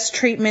just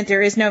treatment,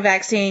 there is no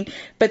vaccine,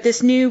 but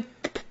this new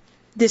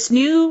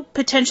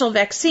potential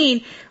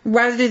vaccine,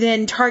 rather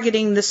than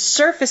targeting the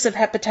surface of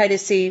hepatitis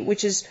C,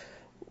 which is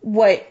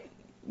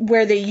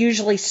where they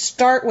usually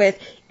start with,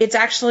 it's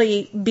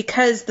actually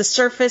because the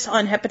surface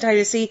on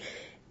hepatitis C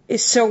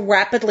is so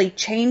rapidly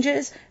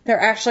changes, they're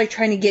actually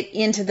trying to get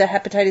into the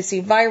hepatitis C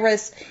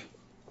virus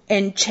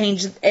and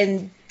change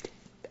and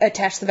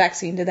attach the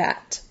vaccine to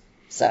that.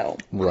 So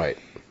right.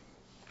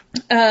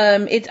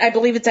 I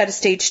believe it's at a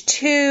stage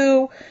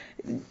 2.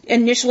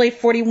 Initially,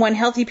 41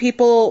 healthy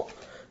people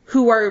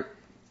who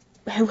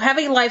have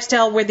a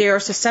lifestyle where they are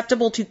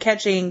susceptible to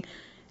catching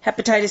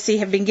hepatitis C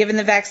have been given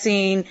the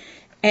vaccine,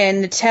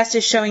 and the test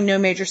is showing no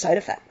major side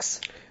effects.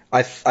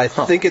 I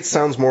think it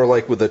sounds more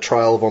like with a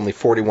trial of only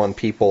 41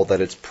 people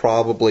that it's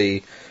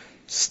probably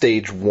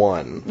stage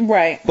 1.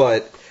 Right.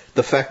 But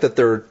the fact that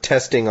they're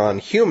testing on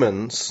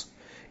humans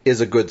is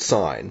a good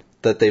sign,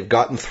 that they've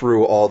gotten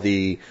through all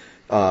the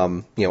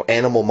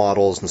animal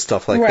models and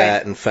stuff like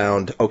that, and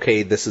found,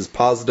 okay, this is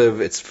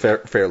positive, it's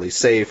fairly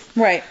safe.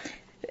 Right.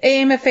 The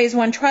aim of phase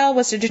 1 trial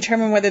was to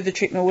determine whether the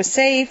treatment was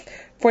safe.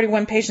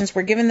 41 patients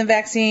were given the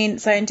vaccine.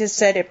 Scientists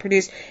said it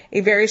produced a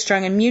very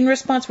strong immune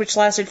response, which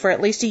lasted for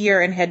at least a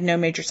year and had no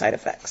major side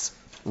effects.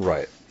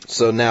 Right.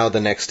 So now the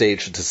next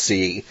stage is to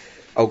see,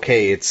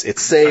 okay,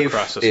 it's safe.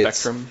 Across the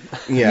spectrum.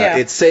 Yeah,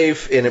 it's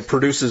safe and it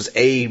produces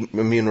a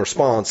immune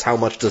response. How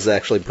much does it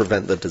actually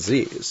prevent the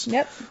disease?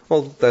 Yep.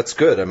 Well, that's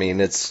good. I mean,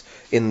 it's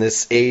in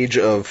this age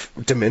of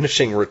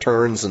diminishing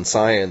returns in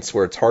science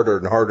where it's harder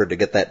and harder to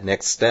get that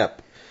next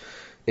step.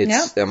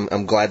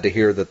 I'm glad to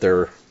hear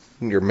that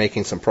you're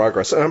making some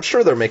progress. And I'm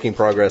sure they're making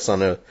progress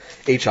on a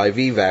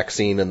HIV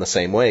vaccine in the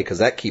same way, because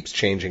that keeps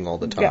changing all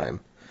the time.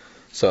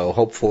 So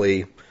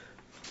hopefully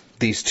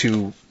these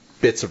two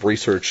bits of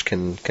research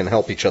can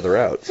help each other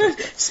out.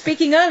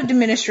 Speaking of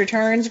diminished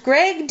returns,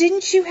 Greg,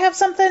 didn't you have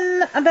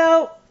something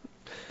about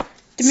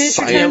diminished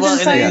returns in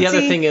science? The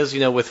other thing is,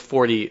 with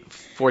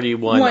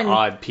 41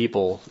 odd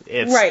people,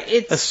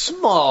 it's a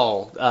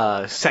small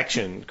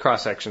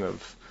cross-section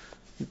of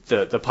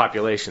the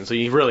population, so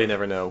you really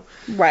never know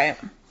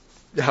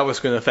how it's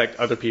going to affect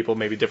other people,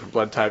 maybe different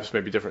blood types,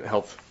 maybe different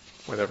health,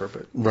 whatever.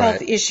 But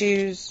health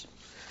issues.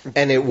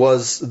 And it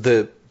was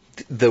the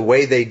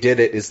way they did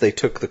it is they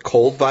took the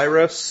cold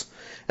virus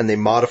and they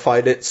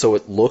modified it so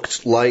it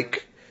looked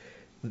like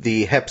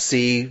the Hep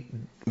C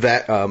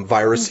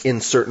virus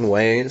in certain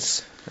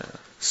ways.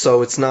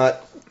 So it's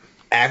not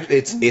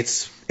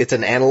it's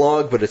an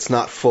analog, but it's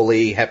not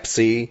fully Hep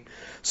C.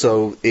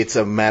 So it's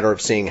a matter of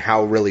seeing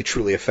how really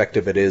truly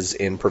effective it is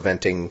in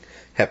preventing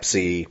Hep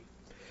C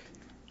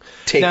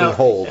taking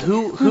hold.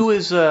 Who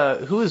is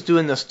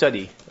doing the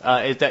study?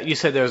 That you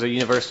said there was a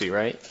university,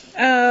 right?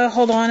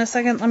 Hold on a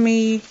second. Let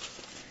me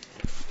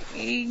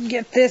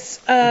get this.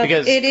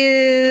 Because it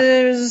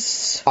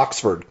is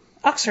Oxford.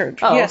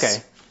 Oh, yes.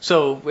 Okay.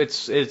 So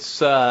it's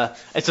a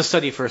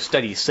study for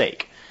study's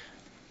sake,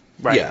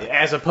 right? Yeah.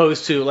 As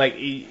opposed to like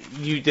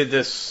you did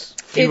this.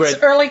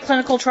 Early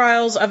clinical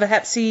trials of a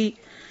Hep C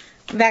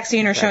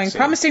vaccine are showing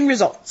promising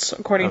results,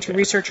 according to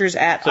researchers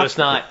at So Oxford. it's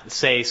not,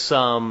 say,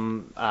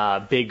 some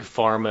big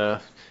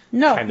pharma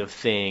kind of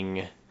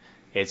thing.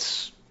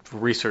 It's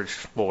research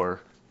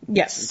for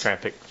trying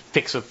to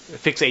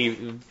fix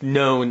a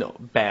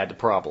known bad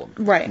problem.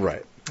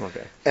 Right.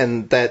 Okay.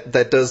 And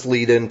that does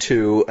lead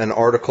into an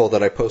article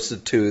that I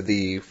posted to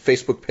the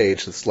Facebook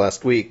page this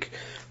last week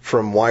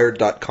from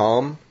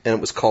Wired.com, and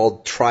it was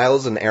called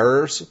Trials and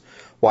Errors,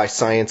 Why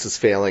Science is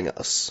Failing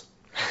Us.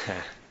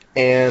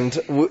 And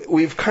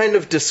we've kind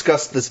of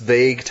discussed this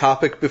vague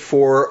topic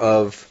before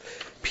of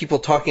people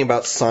talking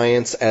about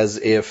science as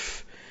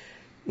if,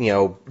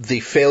 the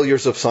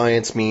failures of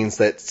science means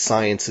that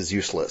science is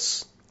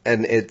useless.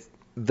 And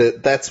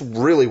that's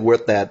really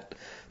what that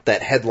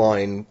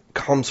headline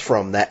comes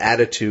from, that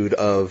attitude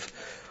of,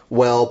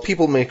 well,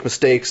 people make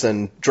mistakes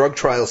and drug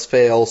trials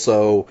fail,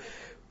 so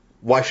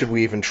why should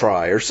we even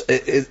try? Or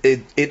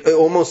it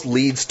almost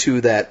leads to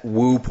that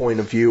woo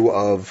point of view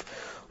of,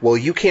 well,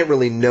 you can't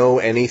really know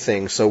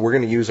anything, so we're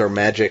going to use our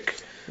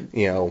magic,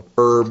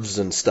 herbs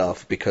and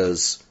stuff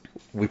because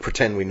we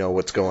pretend we know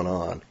what's going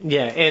on.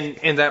 Yeah, and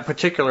in that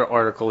particular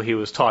article, he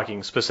was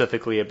talking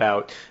specifically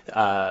about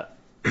the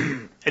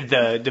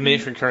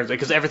diminishing returns,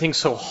 because everything's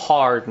so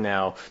hard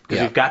now,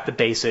 because we've got the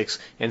basics,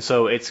 and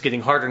so it's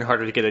getting harder and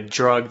harder to get a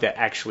drug that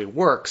actually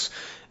works,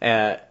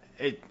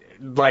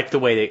 like the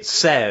way it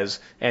says,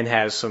 and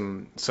has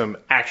some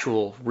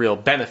actual real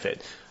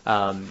benefit.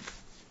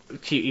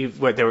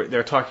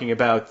 They're talking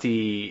about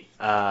the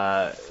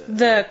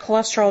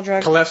cholesterol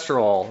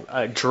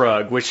drug.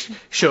 Drug, which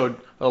showed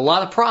a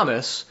lot of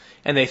promise,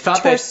 and they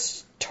thought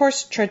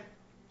Torstropin.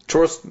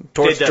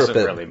 It doesn't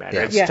really matter.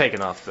 Yeah. It's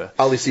taken off the.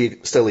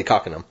 Still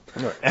cocking them.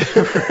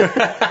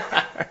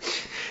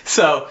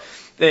 So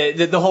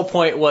the whole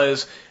point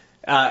was,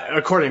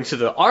 according to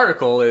the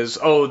article, is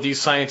these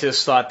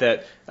scientists thought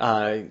that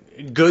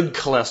good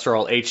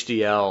cholesterol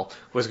HDL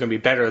was going to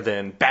be better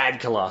than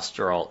bad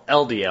cholesterol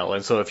LDL,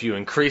 and so if you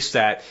increase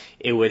that,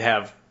 it would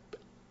have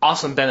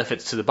awesome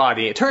benefits to the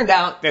body. It turned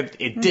out that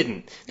it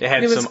didn't. It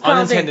had some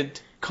unintended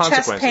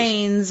consequences. Chest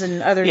pains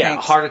and other things. Yeah,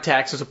 heart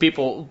attacks, and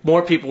so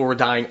more people were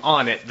dying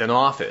on it than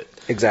off it.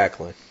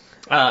 Exactly.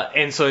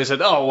 And so he said,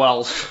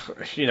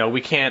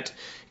 we can't.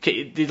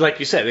 Like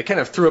you said, they kind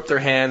of threw up their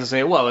hands and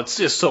say, well, it's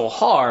just so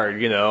hard,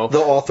 The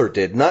author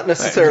did, not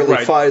necessarily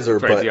Pfizer,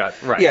 but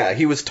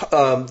he was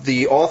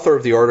the author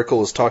of the article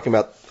was talking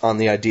about on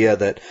the idea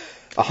that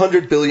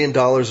 $100 billion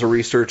of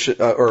research,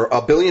 or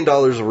 $1 billion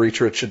of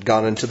research had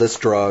gone into this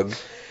drug,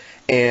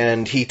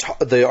 and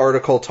the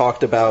article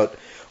talked about,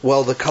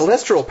 well, the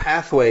cholesterol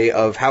pathway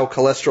of how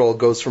cholesterol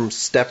goes from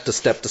step to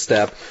step to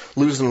step,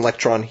 loses an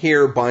electron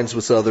here, binds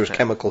with other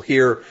chemical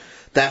here.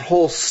 That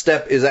whole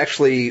step is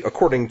actually,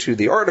 according to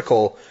the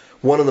article,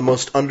 one of the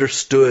most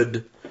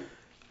understood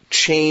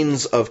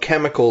chains of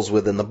chemicals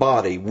within the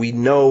body. We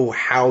know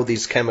how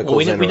these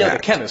chemicals interact. We know the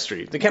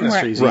chemistry. The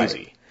chemistry is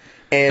easy.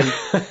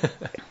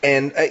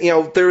 And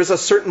there is a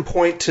certain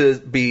point to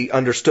be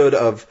understood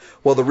of,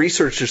 well, the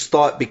researchers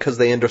thought, because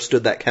they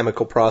understood that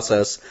chemical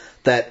process,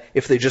 that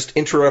if they just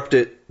interrupt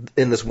it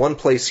in this one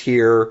place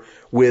here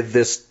with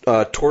this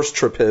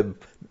torcetrapib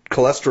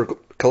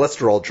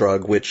cholesterol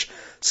drug, which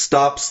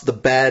stops the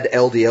bad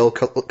LDL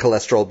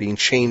cholesterol being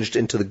changed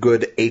into the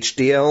good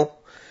HDL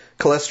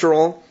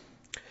cholesterol,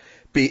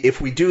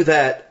 if we do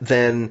that,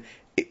 then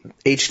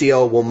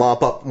HDL will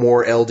mop up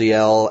more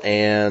LDL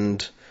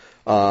and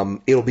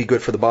it'll be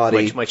good for the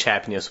body. Much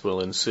happiness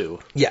will ensue.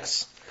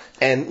 Yes.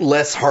 And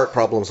less heart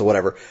problems or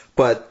whatever.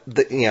 But,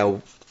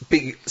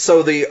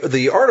 so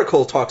the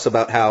article talks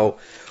about how,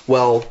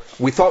 well,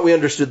 we thought we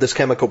understood this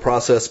chemical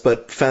process,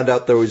 but found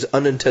out there was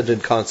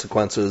unintended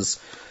consequences,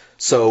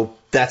 so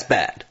that's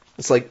bad.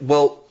 It's like,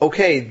 well,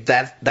 okay,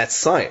 that's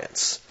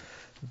science.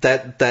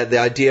 That the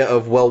idea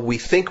of, well, we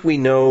think we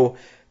know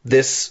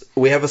this,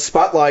 we have a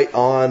spotlight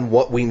on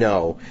what we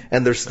know,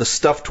 and there's the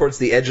stuff towards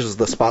the edges of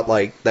the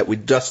spotlight that we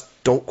just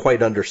don't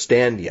quite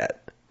understand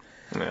yet.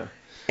 Yeah.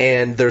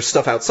 And there's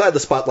stuff outside the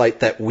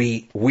spotlight that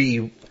we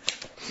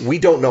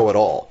don't know at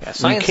all. Yeah,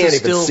 science we can't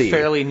is even still see.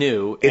 fairly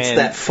new. It's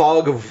that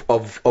fog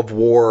of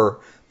war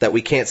that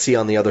we can't see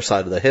on the other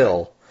side of the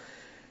hill.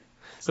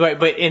 Right,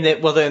 but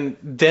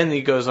then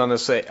he goes on to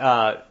say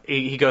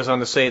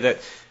that,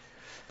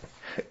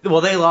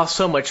 well, they lost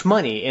so much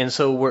money, and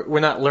so we're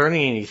not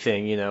learning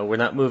anything, we're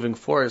not moving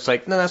forward. It's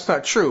like, no, that's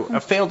not true.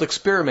 A failed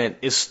experiment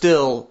is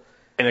still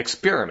an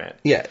experiment.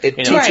 Yeah, it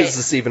teaches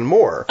us even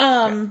more.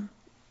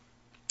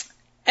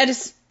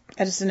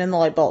 Edison and the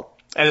light bulb.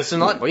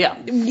 Edison light bulb, yeah.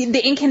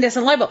 The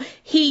incandescent light bulb.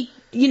 He,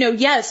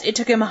 yes, it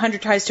took him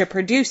 100 tries to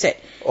produce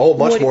it. Oh,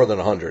 much more than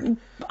 100.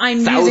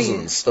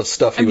 Thousands of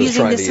stuff he was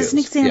trying to use. I'm using this as an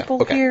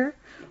example here.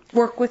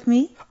 Work with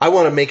me. I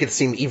want to make it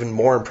seem even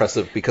more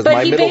impressive because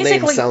my middle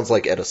name sounds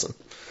like Edison.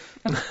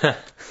 Okay.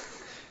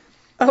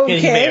 And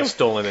he may have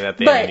stolen it at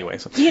the end anyway.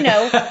 So.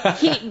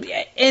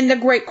 And the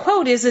great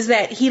quote is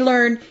that he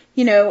learned,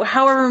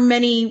 however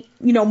many,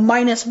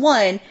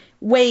 -1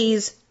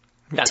 ways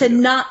to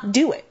not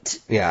do it.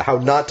 Yeah, how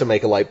not to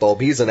make a light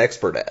bulb. He's an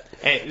expert at.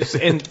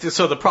 And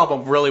so the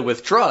problem really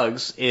with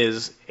drugs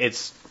is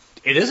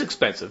it is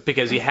expensive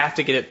because you have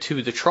to get it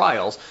to the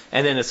trials,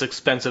 and then it's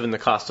expensive in the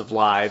cost of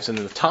lives and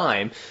the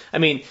time. I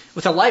mean,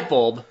 with a light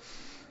bulb,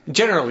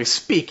 generally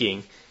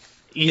speaking,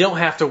 you don't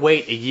have to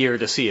wait a year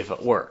to see if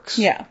it works.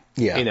 Yeah.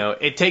 Yeah.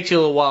 It takes you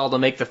a little while to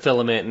make the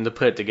filament and to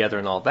put it together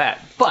and all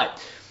that.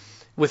 But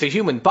with a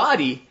human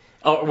body,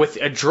 or with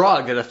a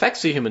drug that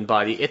affects the human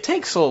body, it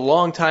takes a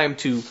long time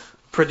to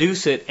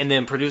produce it and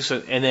then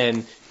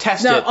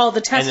test it. All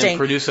the testing. And then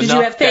produce Did enough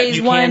you have phase that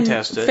you one, can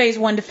test it. phase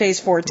 1 to phase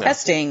 4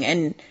 testing,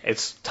 and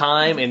it's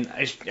time, and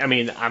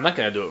I'm not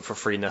going to do it for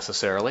free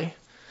necessarily.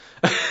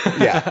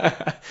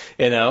 Yeah.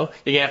 You're going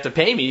to have to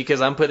pay me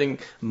because I'm putting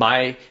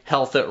my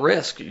health at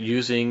risk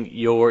using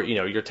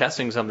you're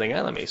testing something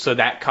on me. So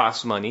that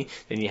costs money,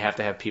 and you have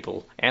to have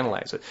people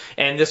analyze it.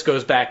 And this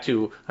goes back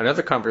to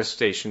another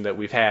conversation that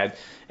we've had,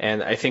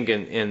 and I think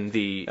in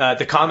the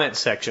comment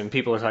section,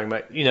 people are talking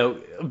about,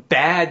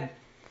 bad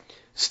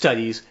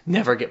studies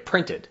never get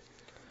printed.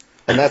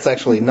 And that's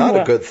actually not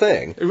a good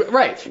thing.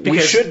 Right. We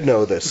should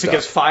know this stuff.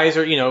 Because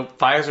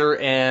Pfizer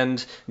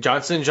and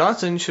Johnson &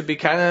 Johnson should be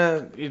kind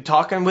of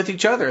talking with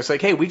each other. It's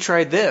like, hey, we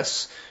tried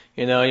this.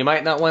 You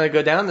might not want to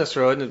go down this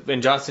road,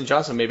 and Johnson &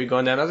 Johnson may be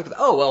going down other.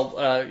 Oh, well,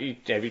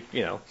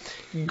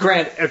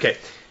 okay.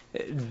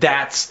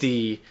 That's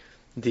the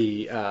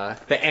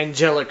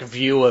angelic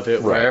view of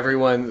it,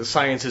 where the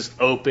science is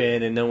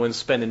open and no one's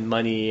spending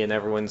money and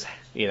everyone's,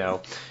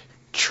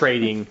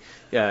 trading,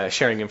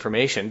 sharing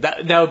information.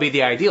 That would be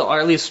the ideal, or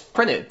at least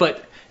print it.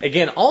 But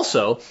again,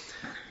 also,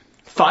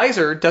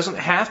 Pfizer doesn't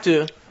have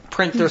to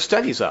print their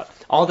studies up.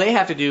 All they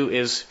have to do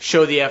is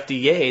show the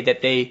FDA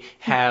that they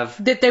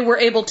were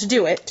able to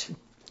do it,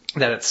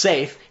 that it's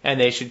safe, and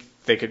they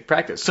could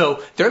practice.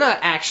 So they're not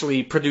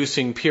actually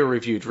producing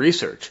peer-reviewed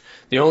research.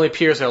 The only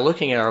peers they're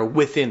looking at are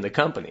within the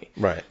company.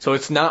 Right. So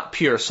it's not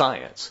pure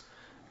science.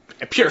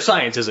 Pure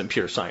science isn't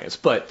pure science,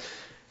 but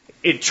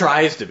it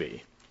tries to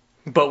be.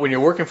 But when you're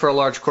working for a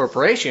large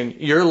corporation,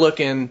 you're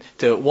looking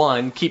to,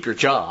 one, keep your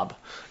job.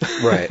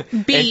 Right.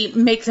 B,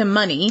 make them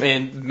money.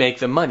 And make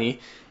them money.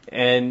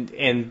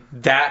 And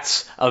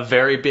that's a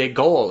very big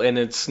goal. And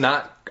it's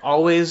not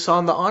always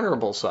on the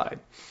honorable side.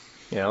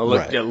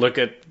 Look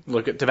at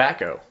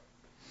tobacco.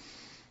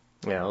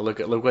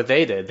 Look what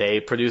they did.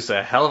 They produced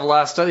a hell of a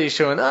lot of studies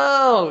showing,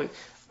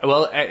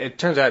 it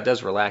turns out it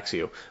does relax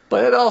you.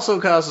 But it also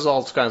causes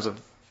all kinds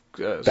of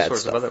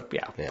sorts of other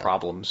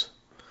problems.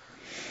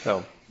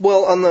 So.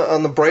 Well,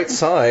 on the bright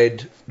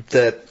side,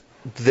 that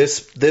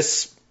this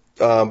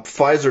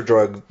Pfizer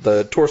drug,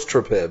 the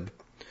torcetrapib,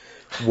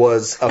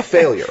 was a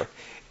failure.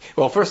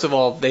 Well, first of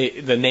all,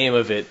 the name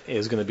of it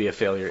is going to be a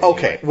failure.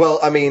 Okay. Anyway. Well,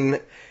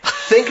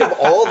 think of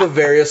all the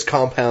various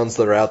compounds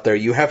that are out there.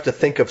 You have to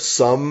think of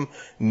some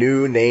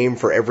new name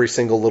for every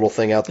single little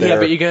thing out there. Yeah,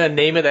 but you're going to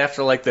name it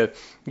after like the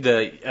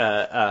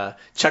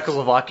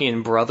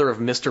Czechoslovakian brother of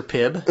Mr.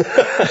 Pibb.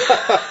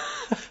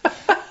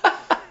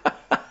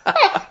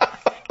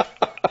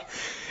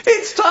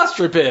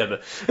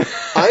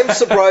 Torstrapib. I'm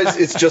surprised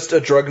it's just a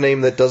drug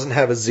name that doesn't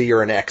have a Z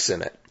or an X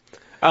in it.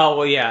 Oh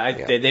well, yeah.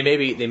 They may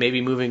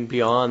be moving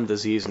beyond the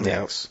Z's and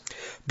X.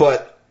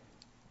 But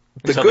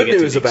the Until good they get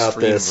to news the about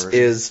extreme this version.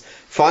 is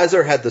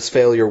Pfizer had this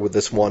failure with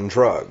this one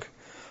drug,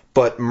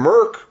 but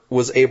Merck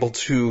was able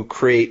to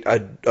create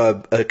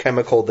a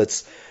chemical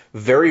that's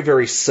very,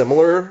 very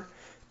similar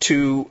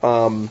to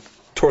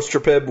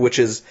Torstrapib, which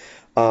is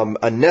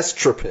a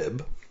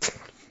Nestrapib,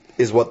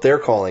 is what they're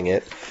calling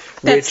it.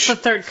 That's the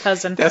third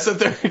cousin. That's a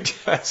third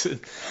cousin.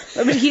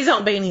 I mean, he's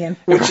Albanian.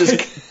 Which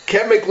is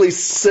chemically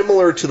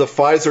similar to the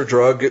Pfizer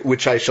drug,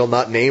 which I shall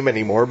not name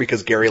anymore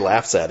because Gary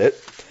laughs at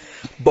it.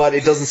 But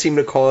it doesn't seem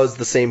to cause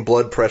the same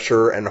blood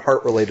pressure and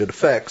heart-related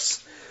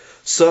effects.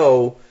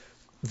 So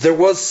there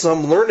was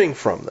some learning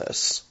from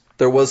this.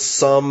 There was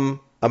some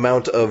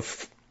amount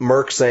of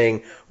Merck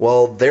saying,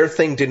 well, their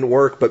thing didn't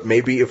work, but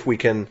maybe if we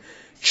can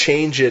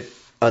change it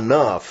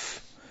enough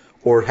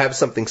or have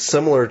something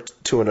similar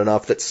to it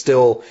enough that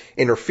still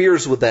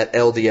interferes with that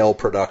LDL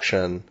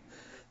production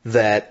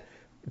that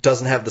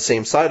doesn't have the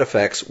same side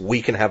effects,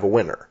 we can have a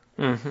winner.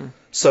 Mm-hmm.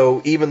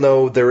 So even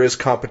though there is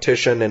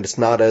competition and it's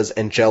not as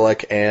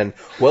angelic and,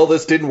 well,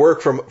 this didn't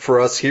work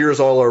for us, here's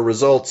all our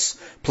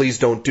results, please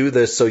don't do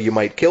this so you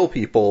might kill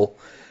people.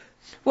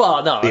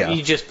 Well, no, Yeah.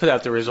 you just put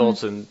out the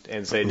results and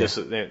say this.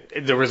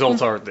 The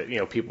results are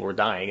that people were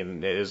dying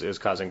and it is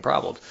causing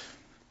problems.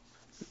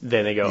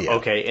 Then they go,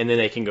 okay, and then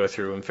they can go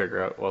through and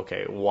figure out,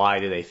 okay, why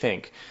do they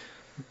think?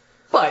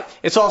 But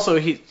it's also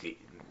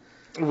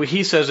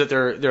he says that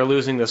they're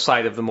losing the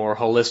sight of the more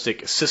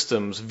holistic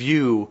systems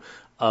view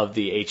of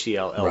the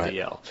HDL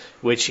LDL,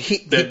 which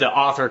the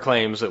author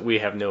claims that we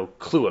have no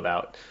clue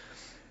about.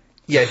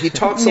 Yeah, he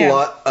talks a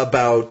lot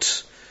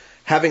about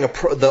having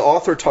the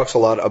author talks a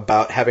lot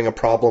about having a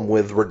problem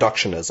with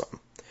reductionism,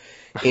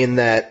 in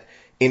that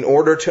in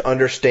order to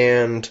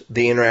understand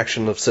the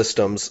interaction of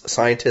systems,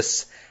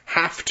 scientists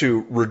have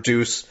to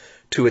reduce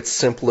to its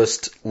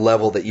simplest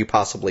level that you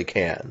possibly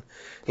can.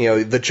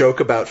 The joke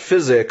about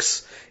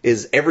physics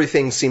is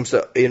everything seems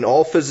to, in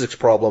all physics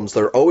problems,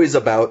 they're always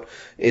about,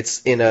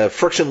 it's in a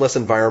frictionless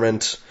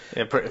environment,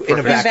 in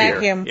a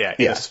vacuum. Yeah,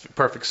 yes,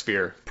 perfect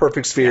sphere.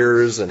 Perfect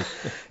spheres and,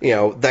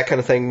 that kind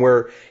of thing,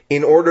 where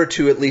in order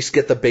to at least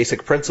get the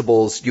basic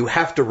principles, you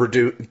have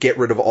to get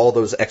rid of all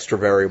those extra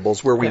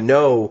variables, where we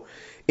know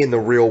in the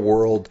real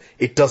world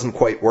it doesn't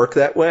quite work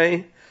that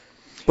way.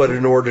 But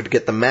in order to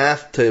get the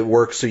math to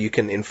work so you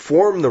can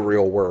inform the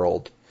real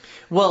world,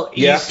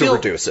 you have to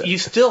reduce it. You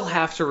still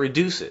have to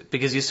reduce it,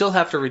 because you still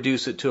have to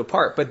reduce it to a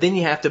part, but then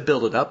you have to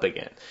build it up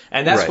again.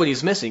 And that's what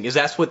he's missing, is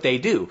that's what they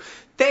do.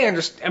 They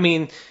understand, I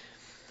mean,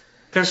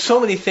 there's so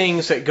many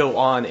things that go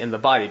on in the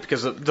body,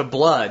 because the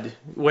blood,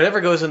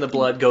 whatever goes in the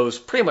blood goes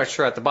pretty much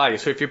throughout the body.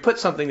 So if you put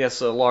something that's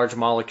a large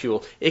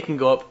molecule, it can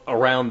go up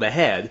around the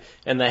head,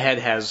 and the head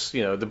has,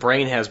 the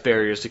brain has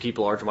barriers to keep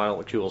large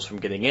molecules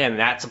from getting in, and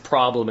that's a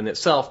problem in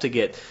itself to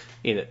get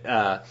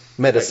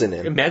medicine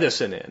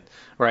in,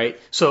 right?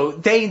 So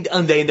they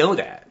know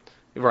that,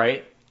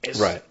 right?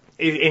 Right.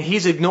 And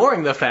he's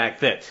ignoring the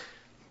fact that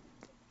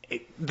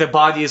the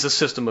body is a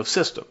system of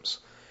systems.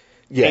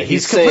 Yeah, and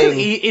he's taken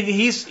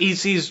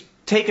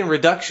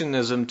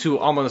reductionism to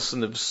almost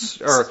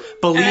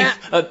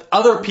belief,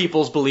 other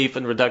people's belief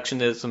in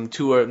reductionism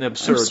to an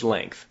absurd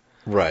length.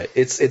 Right.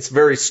 It's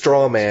very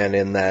straw man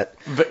in that.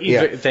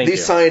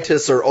 These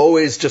scientists are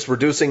always just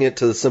reducing it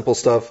to the simple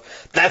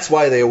stuff. That's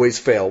why they always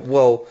fail.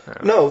 Well,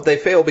 no, they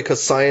fail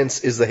because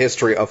science is the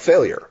history of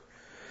failure.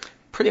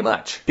 Pretty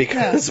much.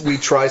 Because we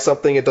try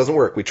something, it doesn't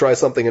work. We try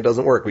something, it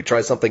doesn't work. We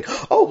try something,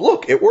 oh,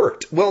 look, it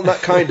worked. Well,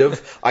 not kind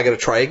of. I got to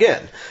try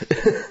again.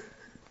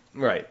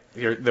 Right.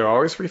 They're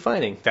always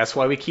refining. That's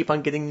why we keep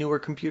on getting newer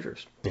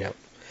computers. Yeah.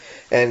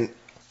 And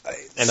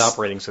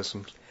operating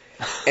systems.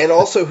 And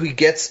also he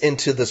gets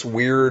into this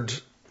weird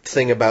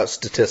thing about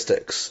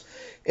statistics,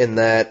 in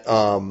that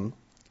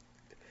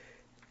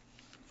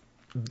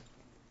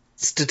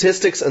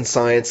statistics and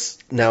science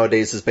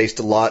nowadays is based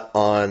a lot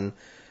on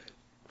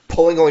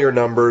pulling all your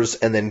numbers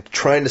and then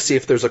trying to see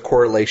if there's a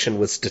correlation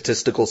with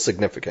statistical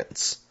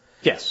significance.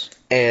 Yes.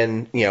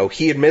 And,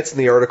 he admits in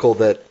the article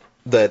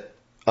that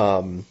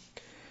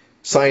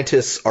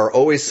scientists are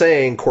always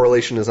saying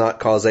correlation is not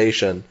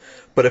causation,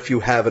 but if you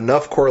have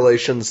enough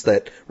correlations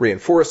that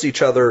reinforce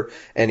each other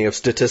and you have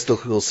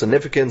statistical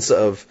significance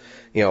of,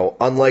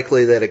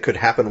 unlikely that it could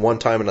happen one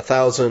time in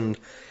 1,000,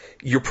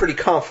 you're pretty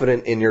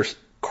confident in your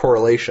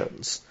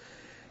correlations.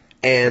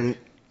 And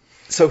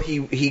so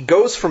he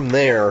goes from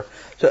there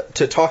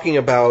to talking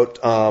about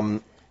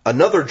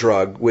another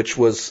drug, which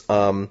was,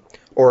 an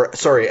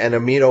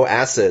amino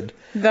acid.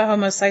 The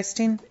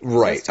homocysteine?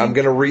 Right. I'm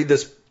going to read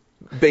this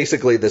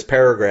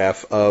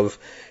paragraph of,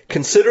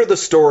 consider the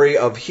story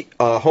of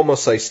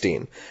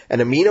homocysteine, an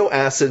amino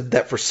acid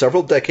that for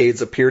several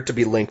decades appeared to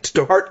be linked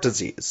to heart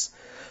disease.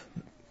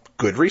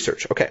 Good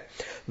research. Okay.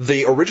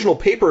 The original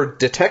paper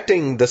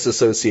detecting this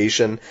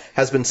association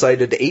has been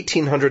cited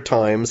 1,800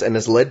 times and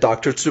has led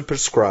doctors to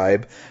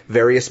prescribe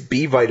various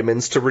B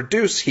vitamins to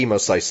reduce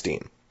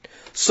homocysteine.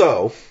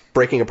 So,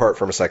 breaking apart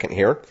for a second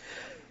here,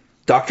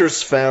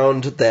 doctors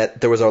found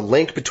that there was a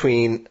link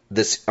between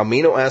this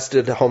amino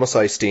acid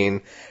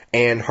homocysteine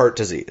and heart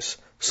disease.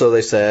 So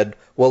they said,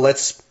 well,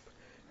 let's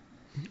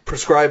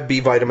prescribe B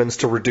vitamins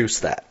to reduce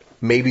that.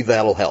 Maybe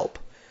that'll help.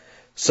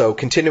 So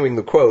continuing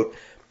the quote,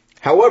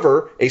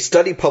 however, a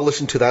study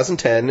published in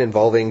 2010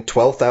 involving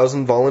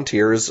 12,000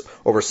 volunteers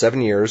over 7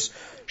 years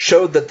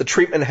showed that the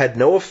treatment had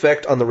no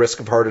effect on the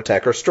risk of heart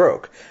attack or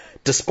stroke,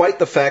 despite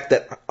the fact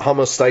that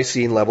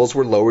homocysteine levels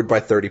were lowered by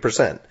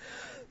 30%.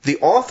 The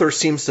author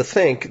seems to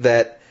think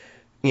that,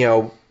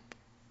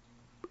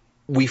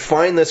 we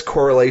find this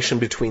correlation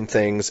between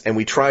things and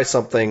we try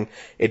something,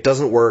 it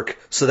doesn't work,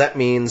 so that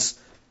means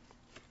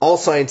all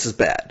science is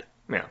bad.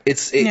 Yeah.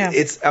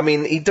 I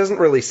mean, he doesn't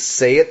really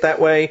say it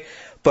that way,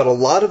 but a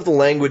lot of the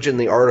language in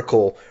the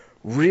article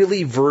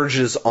really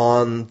verges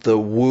on the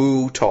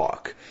woo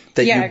talk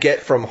that you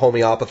get from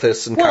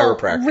homeopathists and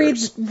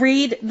chiropractors.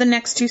 Read the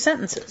next two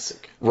sentences.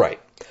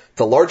 Right.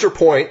 The larger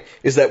point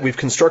is that we've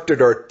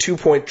constructed our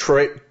 $2.5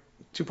 trillion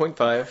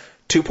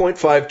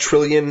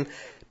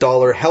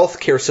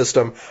healthcare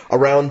system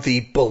around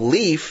the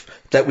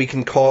belief that we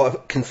can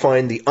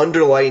find the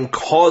underlying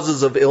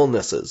causes of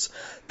illnesses.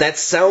 That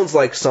sounds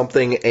like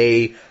something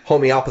a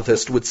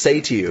homeopathist would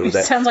say to you. It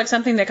sounds like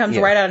something that comes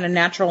right out of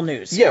Natural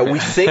News. Yeah,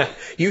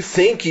 you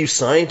think you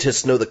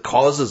scientists know the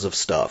causes of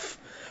stuff,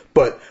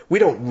 but we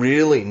don't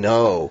really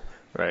know.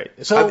 Right.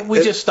 So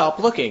we just stop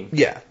looking.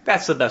 Yeah.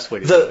 That's the best way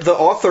to do it. The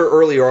author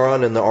earlier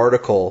on in the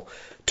article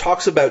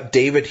talks about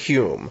David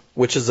Hume,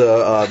 which is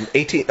a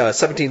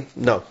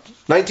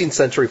 19th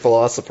century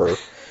philosopher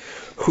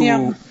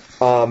who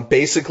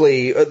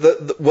basically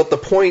what the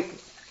point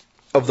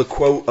of the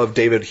quote of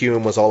David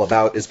Hume was all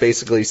about is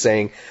basically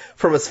saying,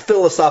 from a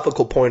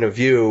philosophical point of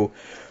view,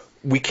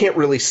 we can't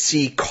really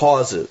see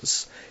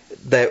causes.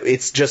 That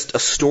it's just a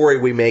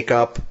story we make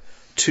up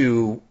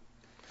to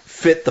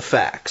fit the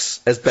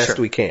facts as best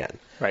we can.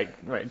 Right.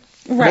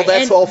 Well,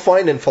 that's all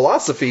fine in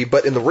philosophy,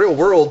 but in the real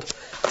world,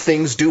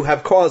 things do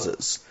have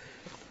causes.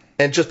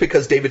 And just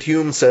because David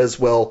Hume says,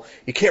 well,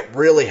 you can't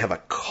really have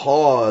a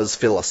cause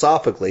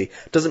philosophically,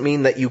 doesn't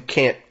mean that you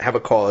can't have a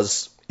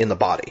cause in the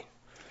body.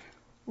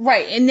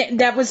 Right, and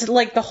that was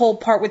like the whole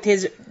part with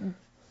his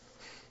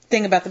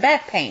thing about the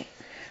back pain,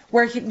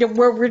 where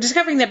we're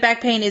discovering that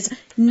back pain is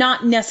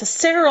not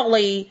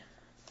necessarily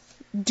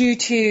due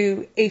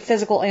to a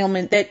physical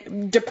ailment,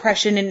 that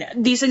depression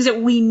and these things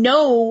that we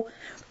know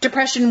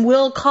depression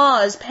will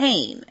cause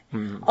pain,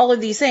 all of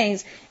these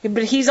things.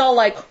 But he's all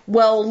like,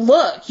 well,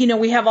 look,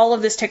 we have all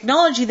of this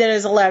technology that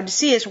is allowed to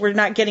see us. We're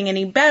not getting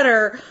any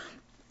better.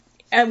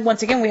 And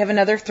once again, we have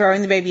another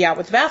throwing the baby out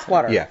with the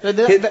bathwater. Yeah.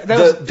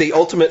 The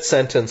ultimate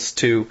sentence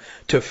to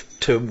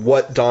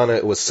what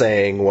Donna was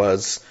saying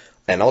was,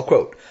 and I'll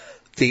quote,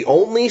 the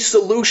only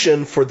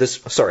solution for this...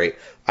 Sorry,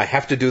 I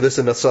have to do this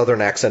in a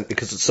southern accent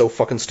because it's so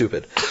fucking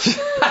stupid.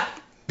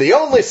 The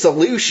only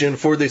solution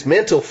for this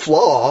mental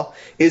flaw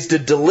is to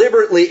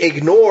deliberately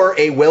ignore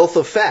a wealth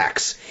of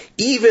facts,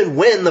 even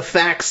when the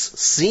facts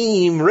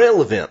seem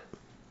relevant.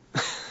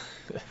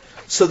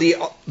 So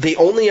the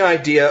only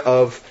idea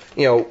of,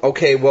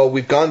 okay, well,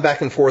 we've gone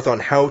back and forth on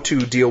how to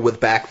deal with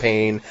back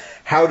pain,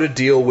 how to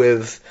deal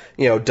with,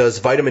 does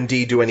vitamin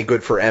D do any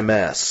good for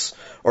MS,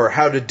 or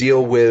how to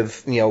deal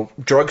with,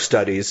 drug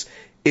studies,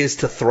 is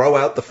to throw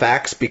out the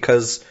facts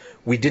because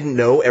we didn't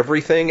know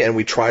everything and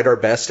we tried our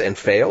best and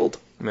failed.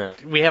 Yeah.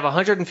 We have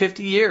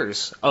 150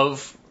 years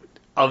of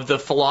the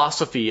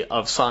philosophy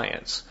of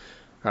science,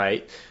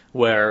 right?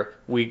 Where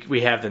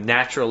we have the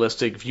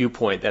naturalistic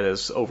viewpoint that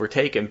is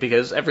overtaken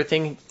because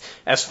everything,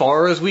 as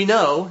far as we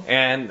know,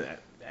 and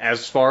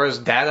as far as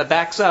data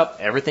backs up,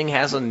 everything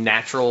has a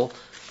natural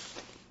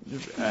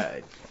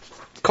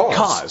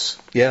cause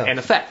and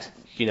effect.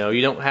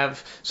 You don't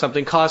have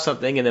something cause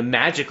something and then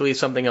magically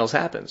something else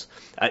happens.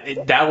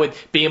 That would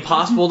be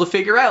impossible to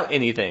figure out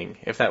anything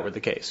if that were the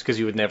case, because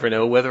you would never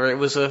know whether it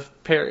was a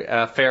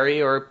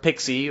fairy or a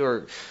pixie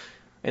or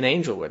an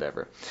angel or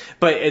whatever.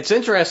 But it's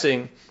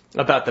interesting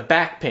about the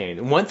back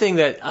pain. One thing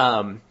that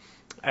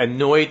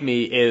annoyed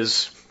me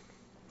is...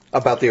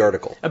 About the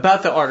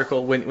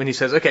article when he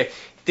says, okay,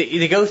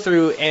 they go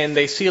through and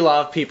they see a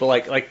lot of people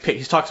like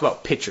he talks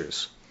about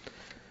pitchers.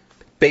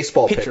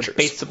 Baseball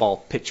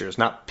pitchers,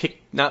 not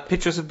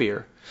pitchers of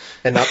beer,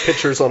 and not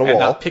pitchers on a wall, and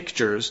not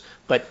pictures,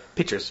 but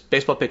pitchers,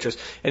 baseball pitchers.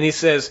 And he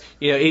says,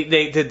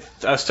 they did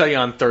a study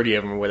on 30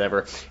 of them or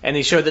whatever, and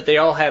he showed that they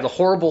all had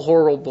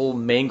horrible,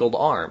 mangled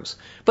arms,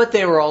 but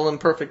they were all in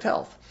perfect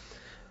health,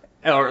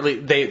 or at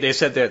least they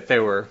said that they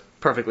were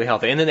perfectly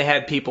healthy. And then they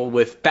had people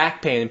with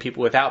back pain and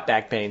people without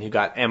back pain who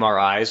got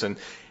MRIs, and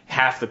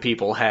half the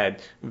people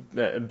had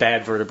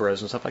bad vertebrae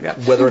and stuff like that.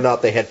 Whether or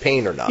not they had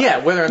pain or not. Yeah,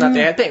 whether or not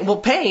they had pain. Well,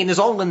 pain is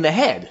all in the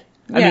head.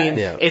 I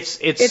mean,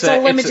 it's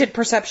a limited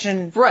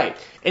perception. Right.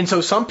 And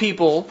so some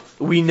people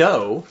we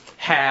know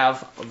have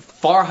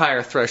far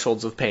higher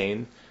thresholds of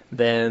pain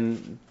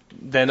than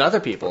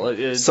other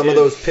people. Some of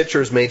those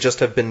pitchers may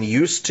just have been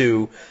used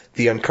to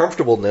the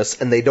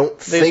uncomfortableness and they don't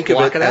think of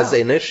it as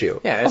an issue.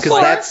 Yeah,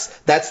 because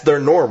that's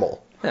their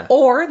normal. Yeah.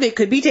 Or they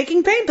could be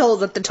taking pain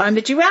pills at the time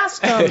that you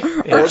asked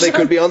them. Or they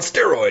could be on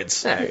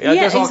steroids.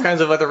 There's all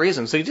kinds of other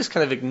reasons. So he just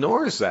kind of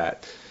ignores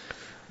that.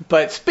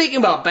 But speaking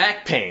about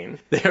back pain,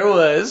 there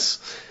was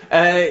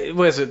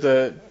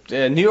the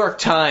New York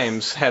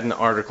Times had an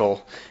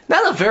article,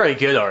 not a very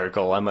good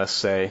article, I must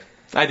say.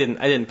 I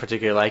didn't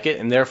particularly like it,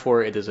 and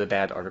therefore it is a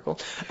bad article,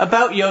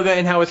 about yoga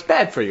and how it's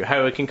bad for you,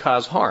 how it can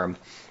cause harm.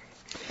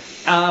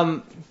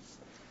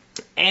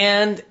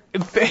 And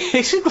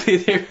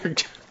basically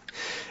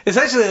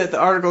essentially the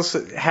article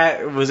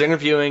was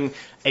interviewing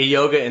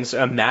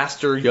a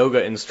master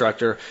yoga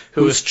instructor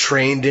who was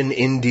trained in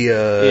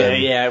India.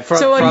 Yeah.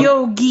 A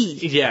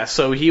yogi. Yeah,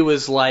 so he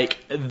was like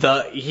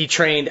he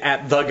trained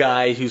at the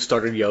guy who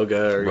started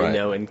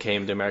yoga, and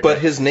came to America. But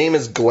his name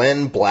is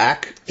Glenn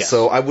Black,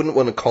 so I wouldn't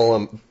want to call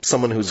him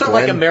someone who's sort of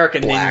Glenn like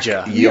American Black,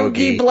 Ninja.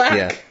 Yogi Black.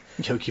 Yeah.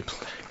 Yogi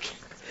Black.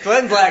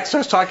 Glenn Black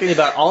starts talking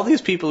about all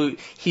these people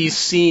he's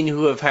seen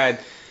who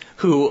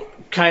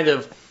kind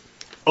of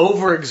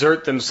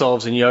overexert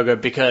themselves in yoga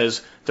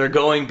because they're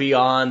going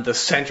beyond the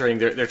centering.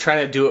 They're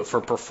trying to do it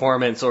for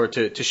performance or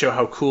to show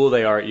how cool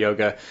they are at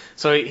yoga.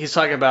 So he's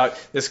talking about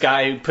this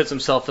guy who puts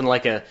himself in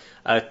like an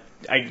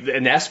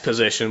S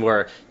position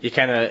where you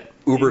kind of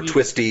uber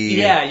twisty.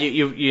 Yeah,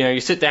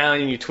 you sit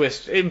down and you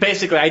twist.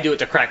 Basically, I do it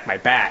to crack my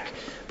back.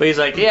 But he's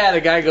like,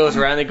 the guy goes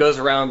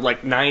around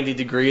like 90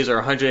 degrees or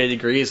 180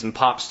 degrees and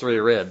pops 3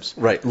 ribs.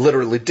 Right,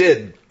 literally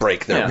did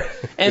break them.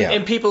 Yeah.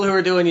 And people who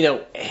are doing,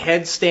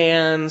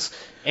 headstands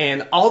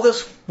and all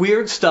this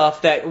weird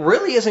stuff that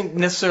really isn't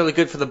necessarily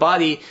good for the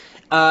body,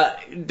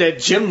 that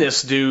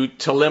gymnasts do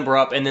to limber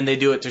up, and then they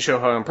do it to show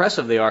how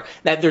impressive they are,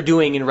 that they're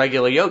doing in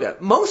regular yoga.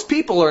 Most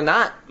people are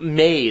not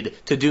made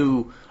to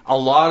do a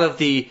lot of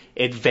the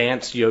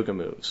advanced yoga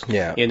moves.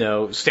 Yeah.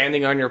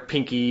 Standing on your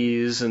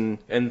pinkies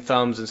and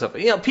thumbs and stuff.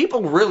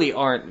 People really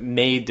aren't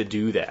made to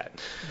do that.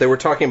 They were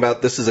talking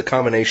about this is a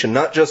combination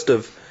not just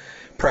of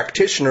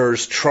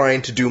practitioners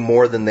trying to do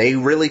more than they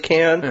really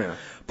can,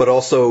 but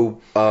also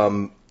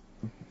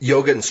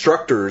yoga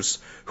instructors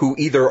who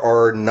either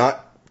are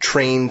not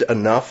trained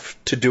enough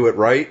to do it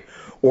right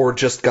or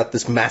just got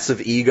this massive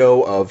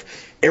ego of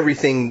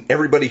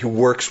everybody who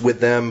works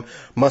with them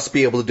must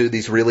be able to do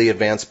these really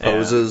advanced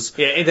poses.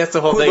 Yeah, and that's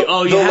the whole thing.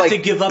 You have to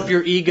give up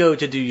your ego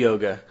to do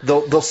yoga.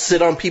 They'll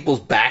sit on people's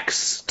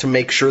backs to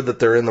make sure that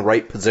they're in the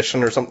right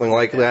position or something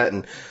like that,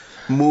 and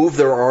move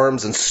their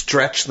arms and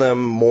stretch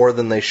them more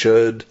than they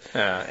should.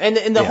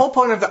 And the whole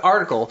point of the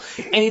article,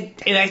 and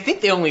I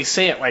think they only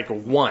say it like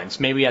once,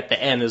 maybe at the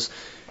end, is,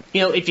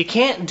 if you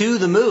can't do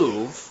the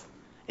move,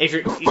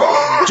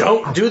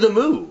 don't do the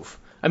move.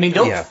 I mean,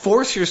 don't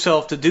force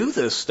yourself to do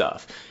this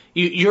stuff.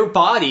 Your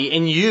body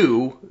and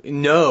you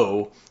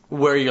know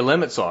where your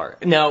limits are.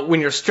 Now, when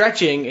you're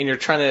stretching and you're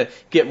trying to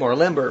get more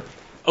limber,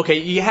 okay,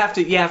 you have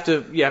to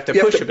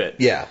push a bit.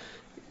 Yeah.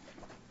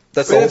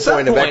 That's the whole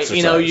point of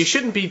exercise. You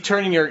shouldn't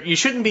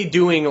be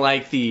doing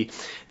like the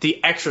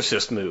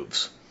exorcist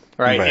moves,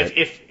 right?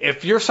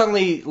 If you're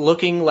suddenly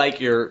looking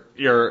like you're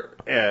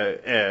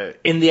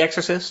in The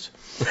Exorcist,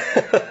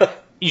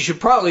 you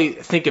should probably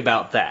think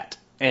about that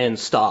and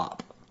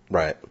stop.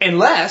 Right.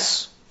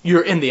 Unless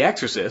you're in The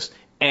Exorcist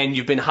and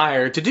you've been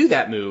hired to do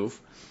that move,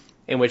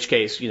 in which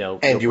case,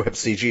 and you have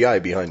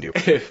CGI behind you.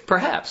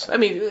 Perhaps. I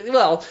mean,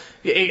 well,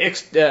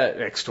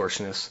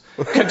 extortionists.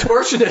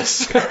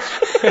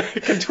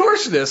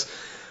 Contortionists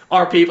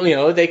are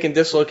people, they can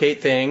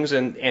dislocate things,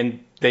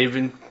 and they've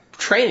been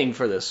training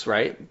for this,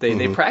 right?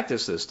 They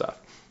practice this stuff.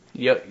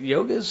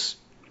 Yoga's,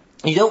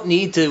 you don't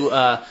need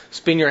to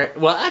spin your,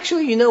 well,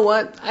 actually, you know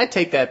what? I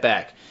take that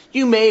back.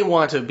 You may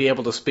want to be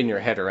able to spin your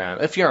head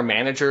around. If you're a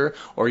manager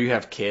or you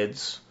have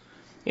kids,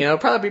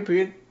 probably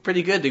be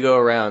pretty good to go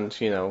around,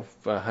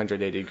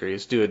 180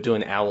 degrees, do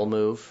an owl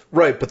move.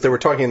 Right, but they were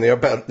talking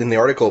in the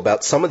article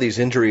about some of these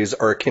injuries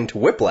are akin to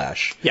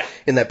whiplash. Yeah.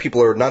 In that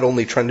people are not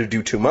only trying to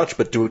do too much,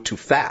 but do it too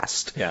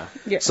fast. Yeah.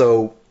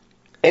 So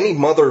any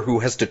mother who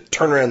has to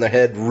turn around their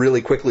head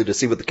really quickly to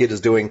see what the kid is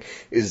doing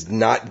is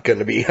not going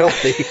to be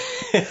healthy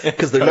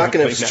because they're not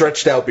going to have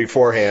stretched out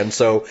beforehand.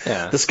 So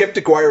the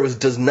Skeptic Wire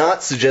does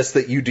not suggest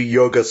that you do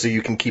yoga so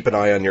you can keep an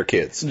eye on your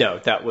kids. No,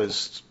 that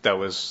was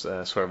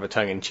sort of a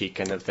tongue-in-cheek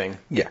kind of thing.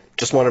 Yeah,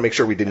 just want to make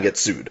sure we didn't get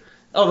sued.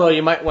 Although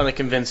you might want to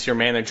convince your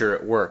manager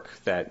at work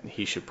that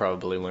he should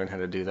probably learn how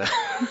to do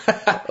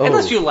that.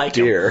 Unless you like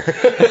him.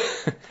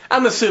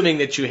 I'm assuming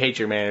that you hate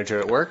your manager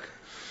at work.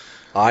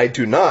 I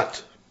do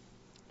not.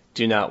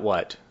 Do not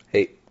what?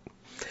 Hey.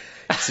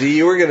 See,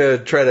 you were going to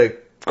try to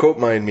quote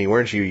mine me,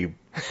 weren't you?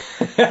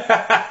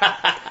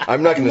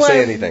 I'm not going to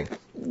say anything.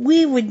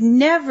 We would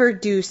never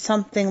do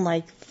something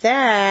like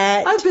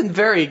that. I've been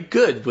very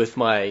good with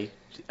my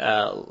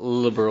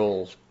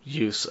liberal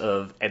use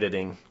of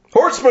editing.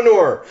 Horse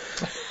manure!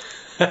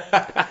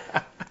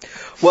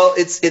 Well,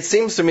 it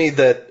seems to me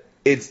that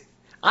it's...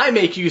 I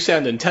make you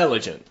sound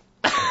intelligent.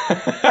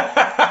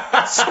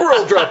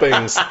 Squirrel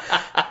droppings!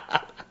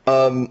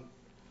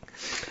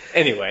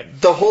 Anyway.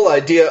 The whole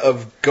idea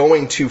of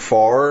going too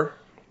far,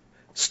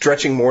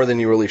 stretching more than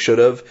you really should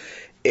have,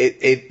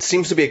 it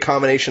seems to be a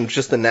combination of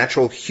just the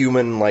natural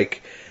human,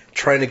 like,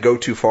 trying to go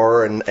too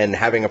far and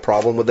having a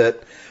problem with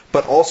it.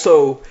 But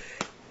also,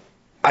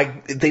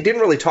 they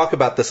didn't really talk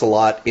about this a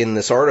lot in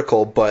this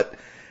article, but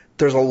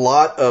there's a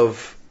lot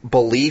of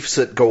beliefs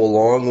that go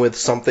along with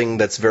something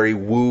that's very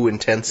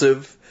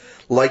woo-intensive,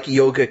 like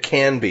yoga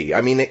can be.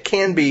 I mean, it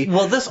can be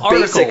this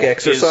article basic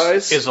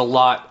exercise. Is a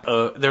lot.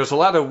 There's a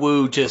lot of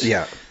woo just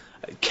Yeah.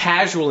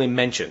 casually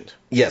mentioned.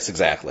 Yes,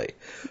 exactly.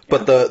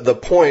 But the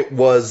point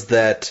was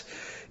that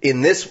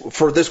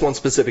for this one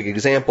specific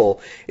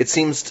example, it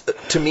seems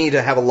to me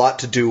to have a lot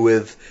to do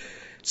with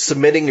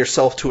submitting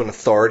yourself to an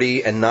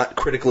authority and not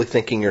critically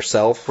thinking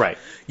yourself. Right.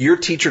 Your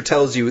teacher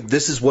tells you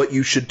this is what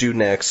you should do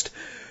next.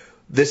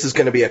 This is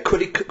going to be a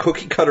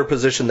cookie cutter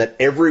position that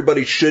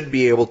everybody should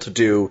be able to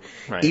do,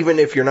 Right. even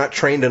if you're not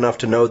trained enough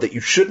to know that you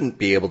shouldn't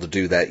be able to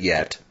do that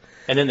yet.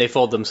 And then they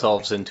fold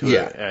themselves into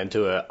Yeah.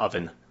 into an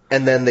oven.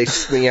 And then they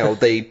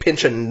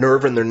pinch a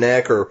nerve in their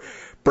neck or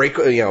break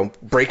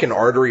an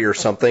artery or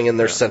something, and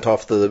they're sent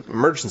off to the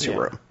emergency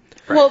room.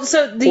 Well,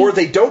 so Or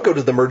they don't go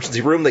to the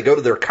emergency room; they go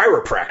to their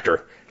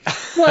chiropractor.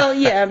 Well,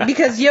 yeah,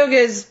 because yoga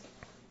is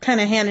kind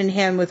of hand in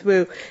hand with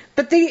woo.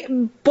 But they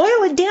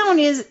boil it down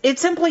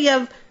it's simply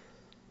of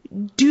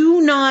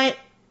do not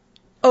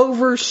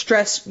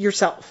overstress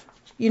yourself.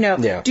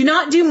 Yeah. Do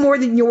not do more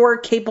than you're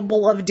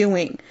capable of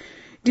doing.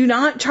 Do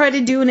not try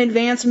to do an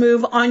advanced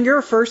move on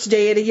your first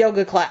day at a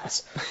yoga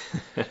class.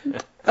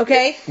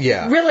 Okay?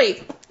 Yeah.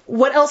 Really,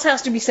 what else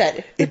has to be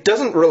said? It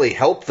doesn't really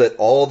help that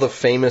all the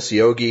famous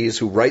yogis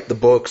who write the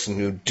books and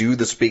who do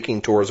the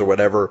speaking tours or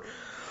whatever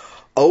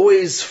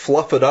always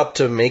fluff it up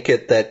to make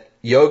it that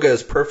yoga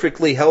is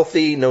perfectly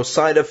healthy, no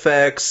side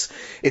effects.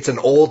 It's an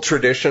old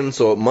tradition,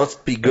 so it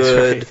must be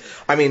good. Right.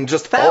 I mean,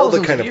 just all the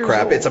Thousands kind of of years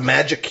crap. old. It's a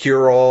magic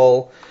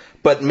cure-all,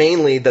 but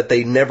mainly that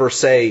they never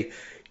say,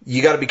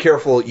 you got to be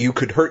careful, you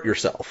could hurt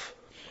yourself.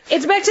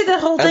 It's back to the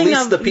whole At thing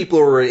least of... the people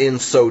who are in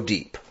so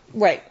deep.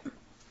 Right.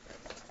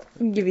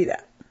 I'll give you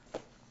that.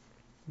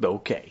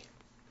 Okay.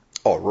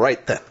 All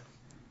right, then.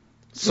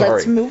 Sorry.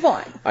 Let's move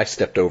on. I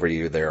stepped over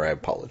you there. I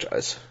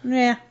apologize.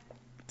 Yeah,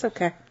 it's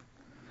okay.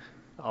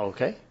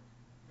 Okay.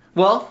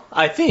 Well,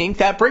 I think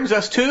that brings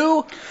us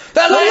to the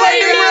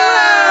lightning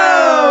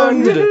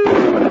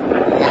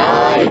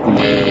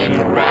lightning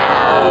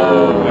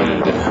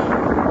round.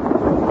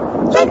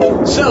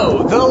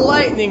 So, the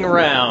lightning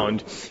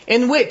round,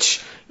 in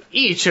which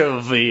each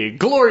of the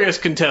glorious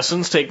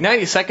contestants take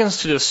 90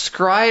 seconds to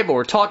describe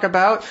or talk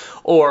about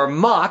or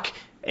mock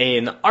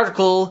an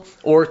article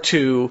or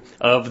two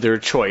of their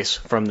choice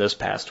from this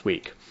past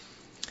week.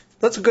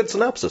 That's a good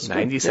synopsis.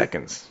 90 Yeah.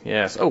 seconds.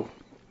 Yes. Oh,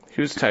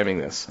 who's timing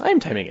this? I'm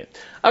timing it.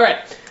 All right.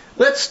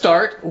 Let's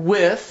start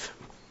with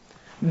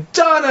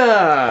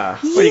Donna.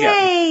 What do you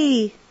got?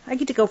 Yay! I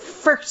get to go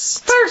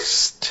first.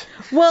 First.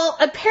 Well,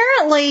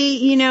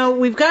 apparently,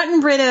 we've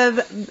gotten rid of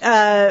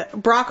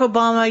Barack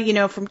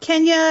Obama, from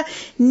Kenya.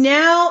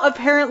 Now,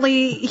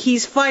 apparently,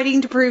 he's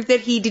fighting to prove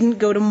that he didn't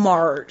go to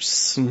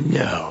Mars.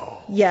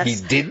 No. Yes. He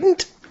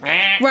didn't?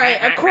 Right.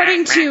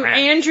 According to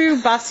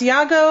Andrew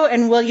Basiago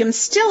and William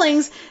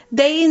Stillings,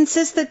 they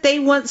insist that they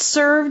once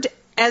served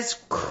as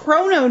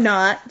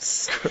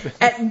chrononauts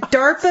at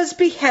DARPA's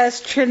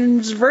behest,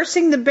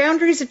 traversing the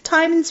boundaries of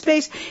time and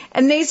space,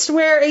 and they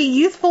swear a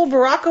youthful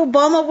Barack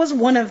Obama was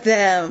one of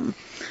them.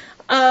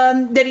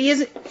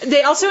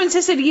 They also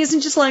insist that he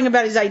isn't just lying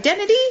about his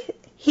identity.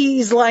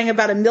 He's lying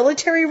about a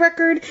military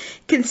record,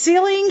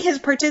 concealing his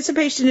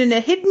participation in a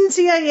hidden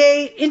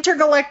CIA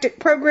intergalactic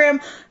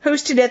program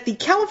hosted at the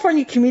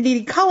California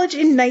Community College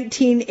in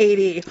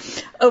 1980.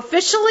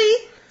 Officially,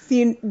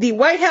 the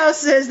White House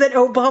says that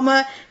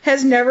Obama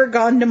has never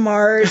gone to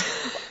Mars.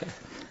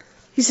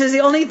 He says the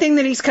only thing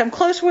that he's come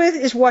close with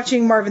is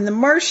watching Marvin the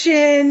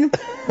Martian.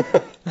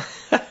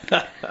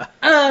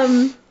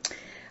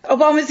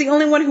 Obama's the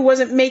only one who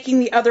wasn't making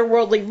the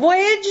otherworldly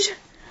voyage.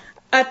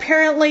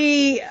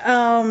 Apparently,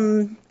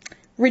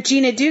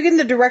 Regina Dugan,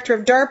 the director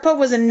of DARPA,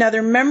 was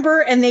another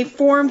member, and they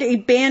formed a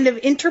band of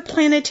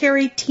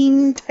interplanetary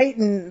teen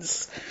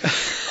titans.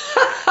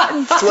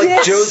 It's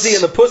like Josie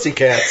and the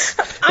Pussycats.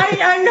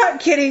 I'm not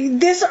kidding.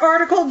 This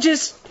article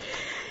just...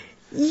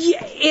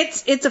 Yeah,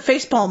 it's a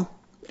facepalm.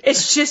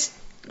 It's just...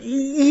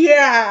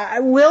 Yeah,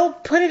 we'll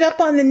put it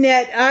up on the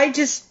net.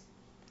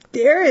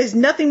 There is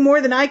nothing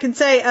more than I can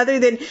say other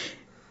than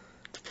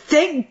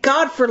thank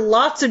God for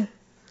lots of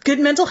good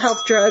mental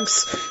health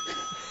drugs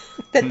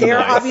that they're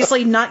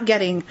obviously not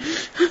getting.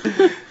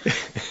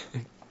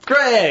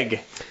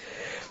 Greg.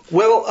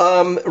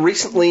 Well,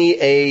 recently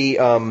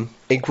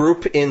a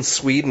group in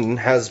Sweden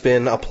has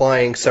been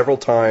applying several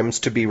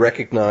times to be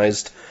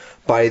recognized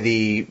by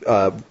the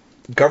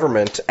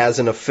government as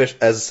an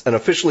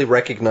officially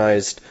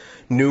recognized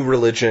new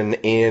religion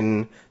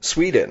in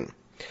Sweden.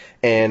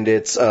 And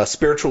its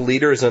spiritual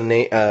leader is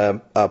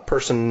a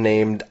person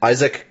named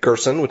Isaac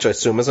Gerson, which I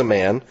assume is a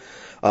man,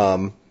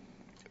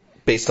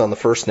 based on the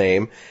first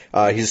name.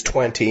 He's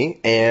 20,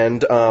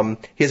 and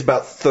he has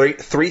about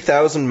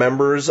 3,000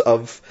 members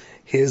of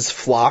his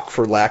flock,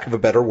 for lack of a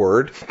better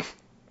word.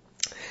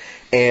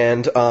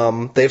 And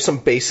they have some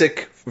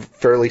basic,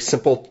 fairly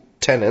simple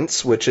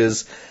tenets, which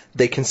is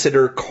they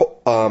consider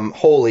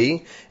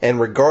holy and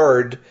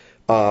regard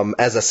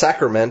as a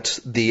sacrament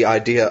the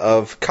idea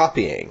of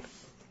copying.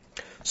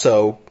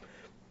 So,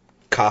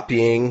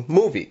 copying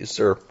movies,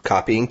 or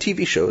copying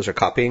TV shows, or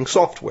copying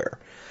software.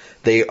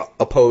 They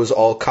oppose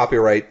all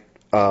copyright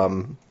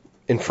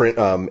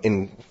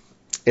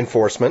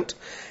enforcement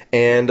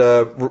and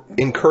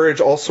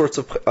encourage all sorts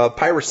of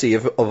piracy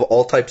of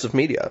all types of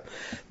media.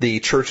 The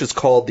church is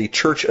called the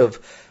Church of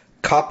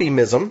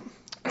Copymism,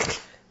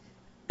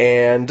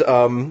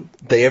 and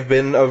they have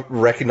been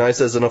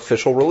recognized as an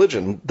official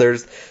religion. There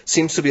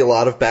seems to be a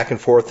lot of back and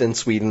forth in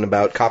Sweden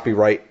about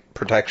copyright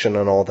protection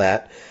and all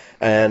that.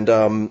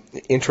 And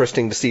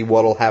interesting to see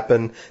what will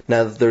happen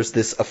now that there's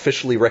this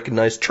officially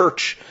recognized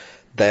church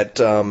that,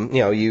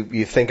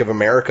 you think of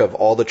America, of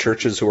all the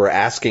churches who are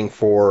asking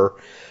for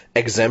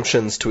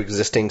exemptions to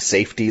existing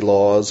safety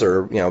laws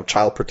or,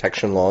 child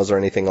protection laws or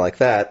anything like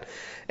that.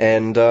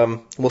 And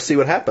we'll see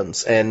what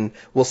happens. And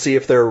we'll see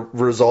if they're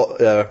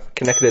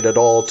connected at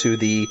all to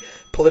the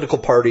political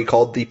party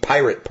called the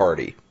Pirate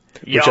Party,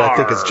 which I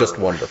think is just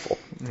wonderful.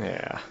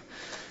 Yeah.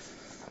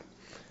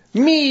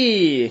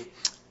 Me!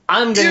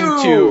 I'm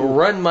going to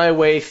run my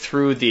way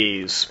through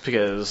these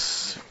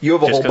because... You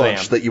have a whole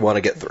bunch that you want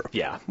to get through.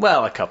 Yeah.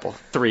 Well, a couple.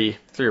 Three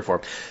or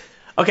four.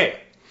 Okay.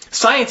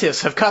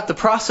 Scientists have caught the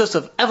process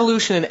of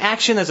evolution in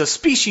action as a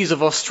species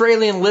of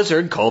Australian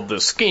lizard called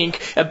the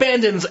skink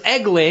abandons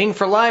egg-laying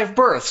for live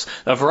births.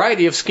 A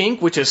variety of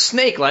skink, which is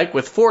snake-like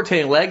with 4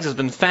 tiny legs, has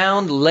been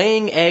found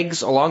laying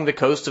eggs along the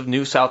coast of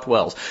New South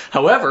Wales.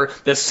 However,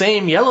 the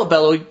same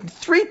yellow-bellied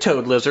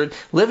 3-toed lizard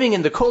living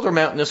in the colder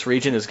mountainous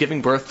region is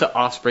giving birth to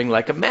offspring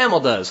like a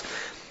mammal does.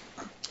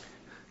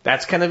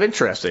 That's kind of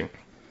interesting.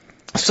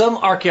 Some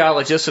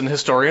archaeologists and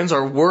historians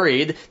are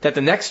worried that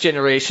the next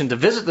generation to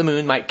visit the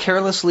moon might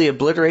carelessly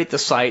obliterate the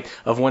site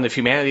of one of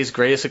humanity's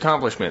greatest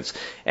accomplishments.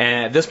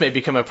 And this may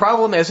become a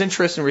problem as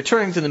interest in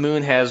returning to the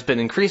moon has been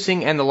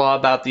increasing and the law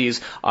about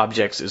these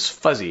objects is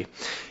fuzzy.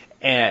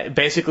 And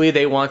basically,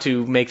 they want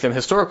to make them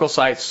historical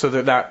sites so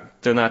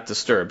they're not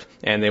disturbed,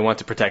 and they want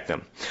to protect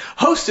them.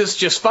 Hostess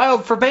just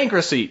filed for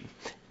bankruptcy.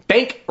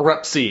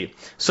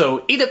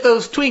 So eat up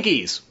those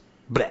Twinkies.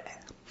 Bleh.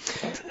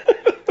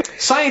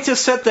 Scientists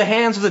set the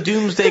hands of the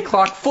doomsday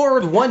clock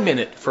forward 1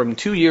 minute from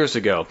 2 years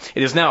ago.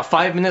 It is now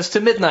 5 minutes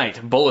to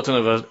midnight.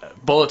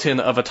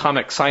 Bulletin of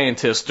Atomic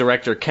Scientist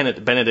Director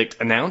Kenneth Benedict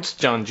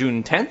announced on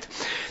June 10th.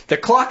 The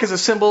clock is a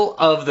symbol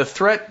of the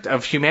threat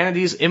of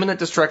humanity's imminent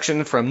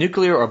destruction from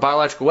nuclear or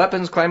biological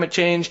weapons, climate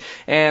change,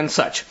 and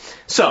such.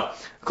 So,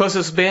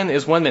 closest it's been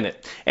is 1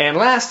 minute. And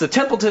last, the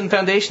Templeton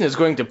Foundation is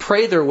going to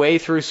pray their way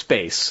through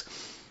space.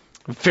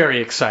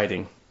 Very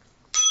exciting.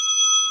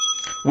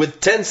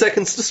 With 10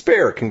 seconds to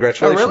spare.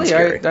 Congratulations, Oh, really?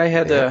 Gary. I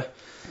had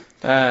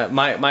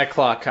my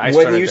clock.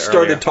 When you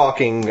started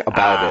talking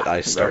about it, I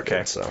started.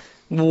 Okay. So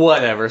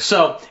whatever.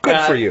 So good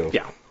for you.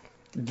 Yeah.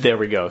 There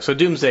we go. So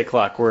doomsday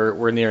clock.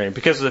 We're nearing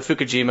because of the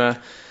Fukushima,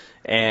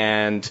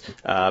 and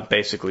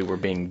basically we're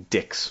being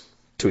dicks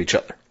to each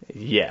other.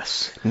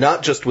 Yes.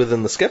 Not just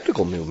within the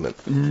skeptical movement.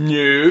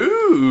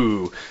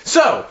 No.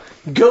 So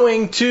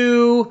going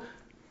to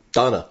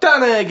Donna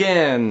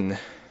again.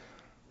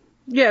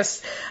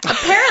 Yes.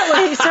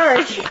 Apparently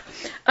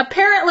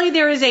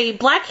there is a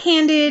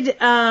black-handed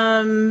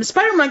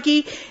spider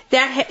monkey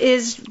that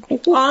is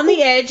on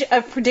the edge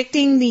of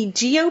predicting the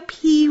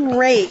GOP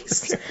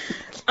race.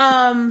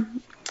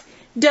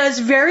 Does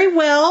very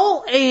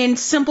well in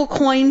simple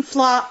coin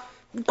flip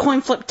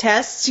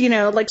tests,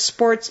 like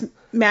sports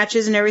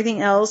matches and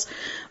everything else.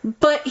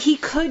 But he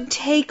could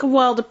take a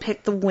while to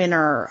pick the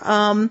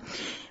winner.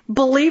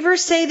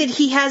 Believers say that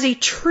he has a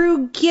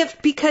true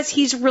gift because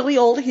he's really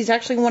old. He's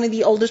actually one of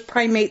the oldest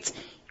primates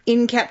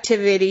in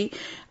captivity.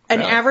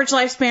 An average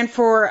lifespan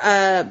for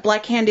a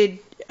black-handed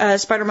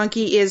spider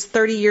monkey is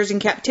 30 years in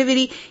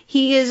captivity.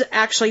 He is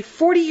actually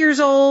 40 years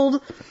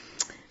old.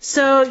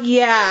 So,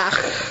 yeah.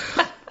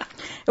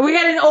 We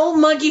got an old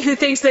monkey who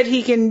thinks that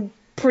he can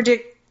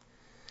predict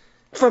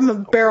from a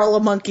barrel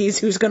of monkeys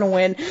who's going to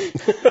win.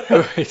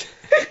 Right.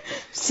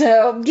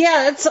 So,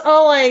 yeah, that's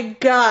all I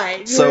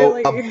got. So,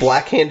 a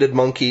black-handed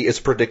monkey is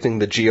predicting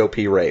the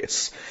GOP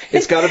race.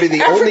 It's got to be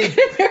the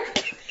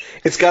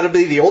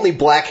only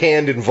black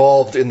hand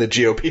involved in the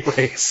GOP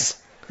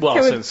race.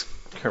 Well, since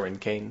Herman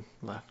Cain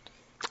left.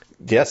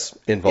 Yes,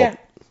 involved.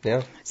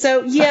 Yeah.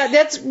 So, yeah,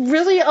 that's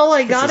really all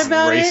I got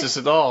about it. Racist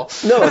at all.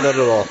 No, not at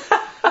all.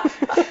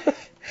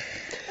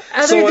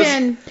 Other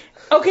than,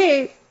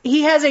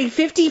 he has a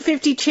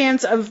 50-50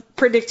 chance of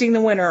predicting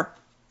the winner.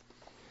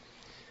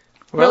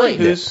 Really?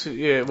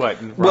 What?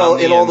 Well,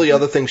 in all the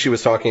other things she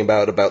was talking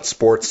about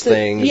sports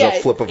things, a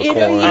flip of a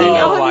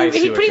coin.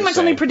 He pretty much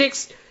only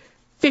predicts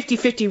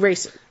 50-50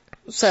 racing.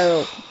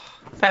 So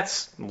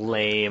that's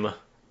lame.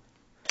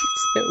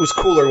 It was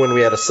cooler when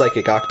we had a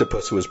psychic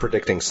octopus who was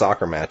predicting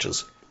soccer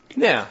matches.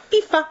 Yeah.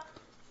 FIFA.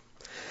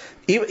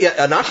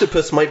 An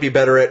octopus might be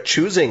better at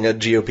choosing a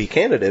GOP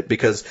candidate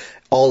because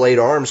all 8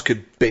 arms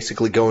could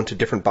basically go into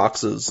different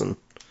boxes and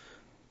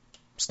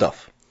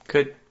stuff.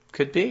 Could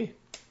be.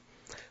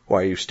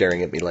 Why are you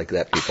staring at me like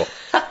that, people?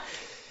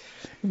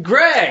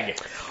 Greg!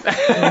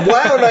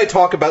 Why don't I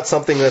talk about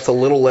something that's a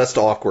little less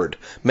awkward?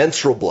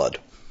 Menstrual blood.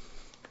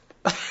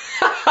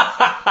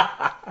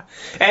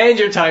 And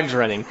your time's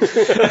running.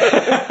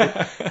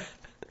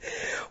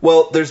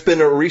 Well, there's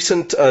been a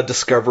recent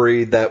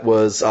discovery that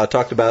was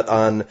talked about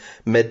on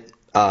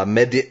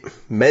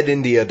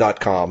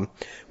medindia.com,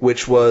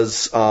 which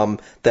was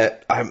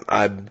that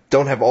I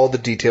don't have all the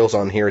details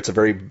on here. It's a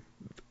very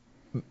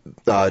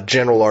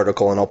general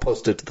article, and I'll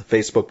post it to the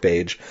Facebook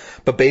page.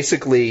 But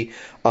basically,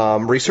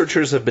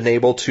 researchers have been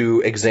able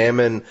to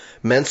examine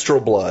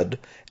menstrual blood,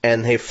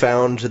 and they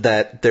found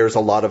that there's a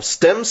lot of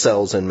stem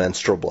cells in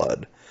menstrual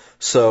blood.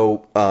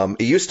 So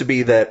it used to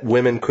be that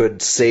women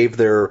could save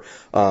their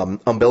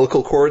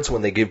umbilical cords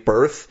when they give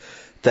birth.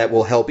 That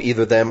will help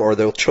either them or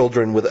their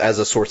children as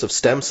a source of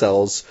stem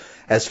cells,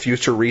 as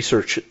future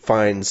research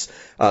finds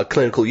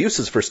clinical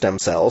uses for stem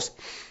cells.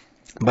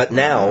 But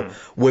now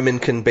women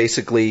can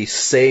basically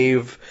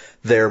save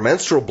their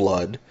menstrual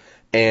blood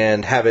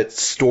and have it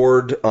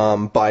stored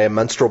by a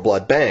menstrual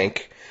blood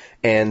bank,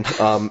 and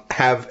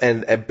have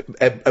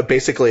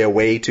basically a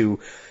way to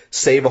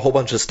save a whole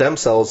bunch of stem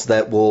cells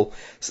that will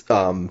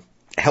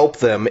help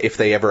them if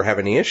they ever have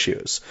any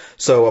issues.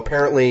 So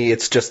apparently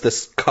it's just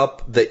this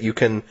cup that you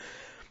can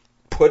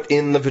put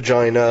in the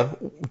vagina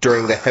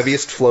during the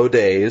heaviest flow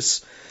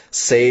days,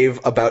 save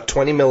about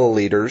 20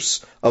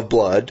 milliliters of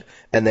blood,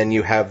 and then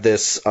you have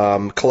this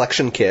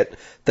collection kit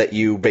that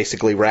you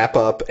basically wrap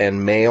up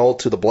and mail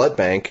to the blood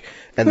bank,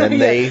 and then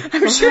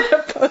I'm sure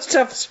the post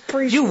office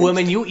appreciates. You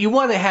women, you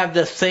want to have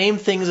the same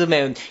things as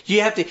men.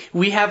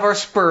 We have our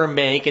sperm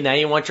bank, and now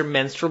you want your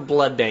menstrual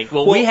blood bank.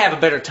 Well, we have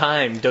a better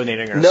time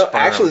donating our sperm. No,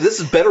 actually, this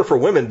is better for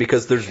women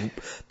because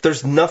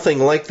there's nothing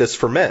like this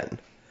for men.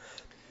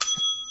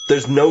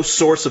 There's no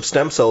source of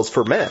stem cells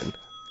for men.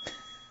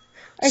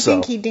 I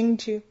think he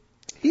dinged you.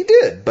 He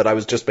did, but I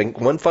was just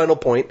making one final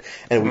point,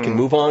 and we can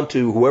move on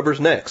to whoever's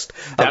next.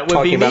 That would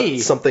talking be me.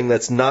 about something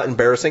that's not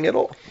embarrassing at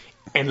all.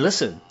 And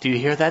listen, do you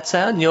hear that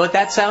sound? You know what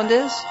that sound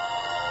is?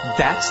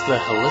 That's the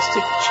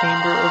Holistic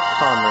Chamber of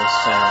Commerce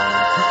sound.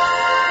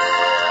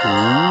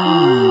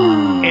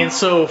 Ooh. And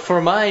so for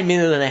my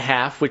minute and a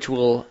half, which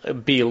will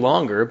be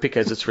longer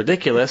because it's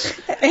ridiculous,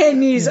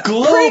 and he's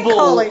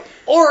global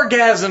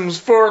orgasms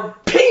for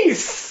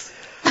peace.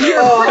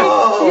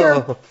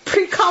 You're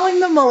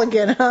pre-calling the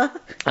mulligan, huh?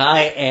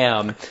 I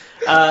am.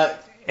 I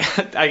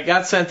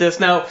got sent this.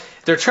 Now,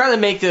 they're trying to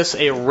make this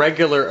a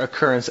regular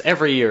occurrence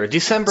every year,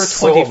 December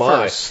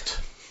 21st.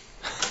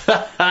 Isn't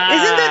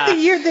that the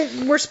year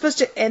that we're supposed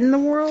to end the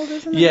world,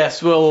 isn't it?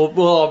 Yes, we'll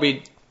all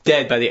be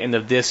dead by the end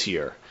of this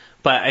year.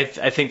 But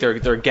I think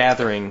they're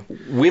gathering.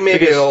 We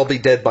may all be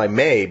dead by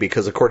May,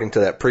 because according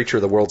to that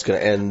preacher, the world's going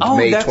to end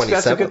May 27th.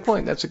 That's a good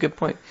point. That's a good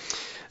point.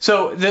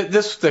 So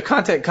the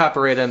content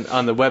copyright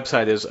on the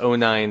website is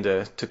 09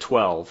 to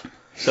 12.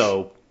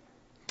 So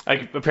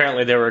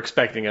apparently they were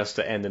expecting us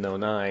to end in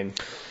 09.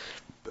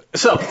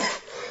 So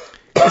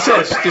it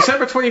says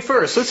December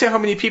 21st. Let's see how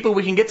many people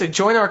we can get to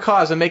join our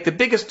cause and make the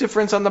biggest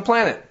difference on the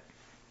planet.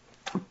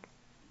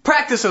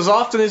 Practice as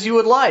often as you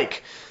would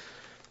like,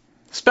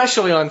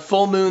 especially on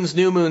full moons,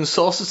 new moons,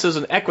 solstices,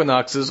 and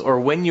equinoxes, or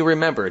when you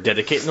remember.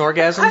 Dedicate an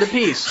orgasm to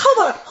peace.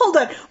 Hold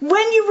on.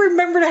 When you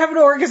remember to have an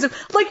orgasm,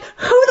 like,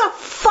 who the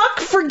fuck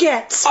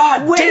forgets?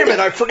 Damn it,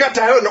 I forgot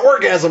to have an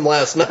orgasm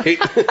last night.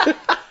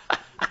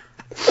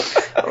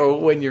 Or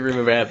when you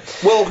remember.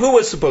 Well, who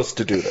was supposed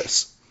to do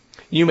this?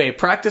 You may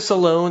practice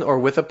alone or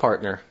with a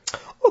partner.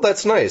 Oh,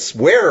 that's nice.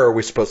 Where are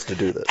we supposed to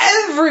do this?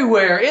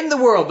 Everywhere in the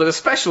world, but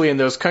especially in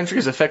those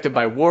countries affected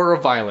by war or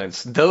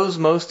violence, those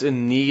most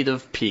in need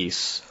of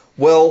peace.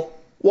 Well,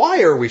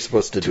 why are we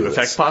supposed to do this?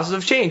 To affect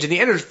positive change in the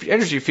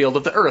energy field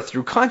of the Earth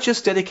through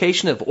conscious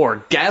dedication of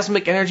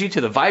orgasmic energy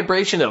to the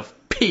vibration of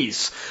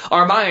peace.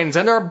 Our minds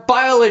and our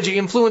biology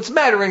influence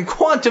matter in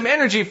quantum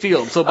energy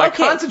fields. So by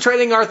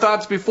concentrating our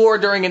thoughts before,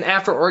 during, and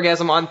after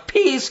orgasm on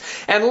peace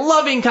and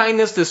loving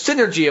kindness, the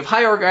synergy of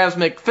high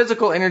orgasmic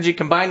physical energy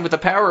combined with the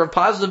power of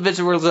positive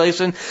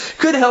visualization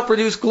could help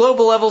reduce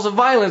global levels of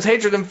violence,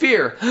 hatred, and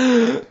fear.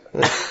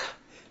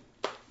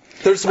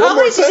 There's one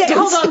more sentence.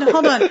 Hold on. I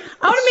want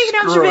to make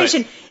an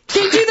observation.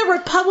 They do the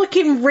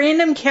Republican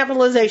random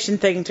capitalization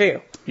thing, too.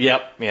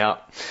 Yep.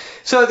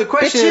 So the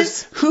question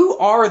is, who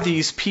are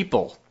these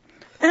people?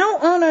 I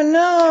don't want to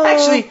know.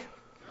 Actually,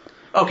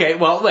 okay,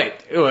 well, wait.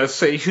 Let's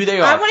see who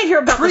they are. I want to hear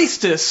about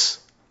Priestess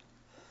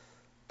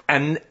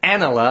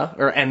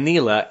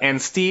Anila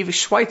and Steve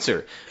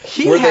Schweitzer.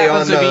 He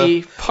happens to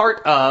be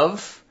part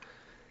of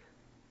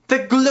the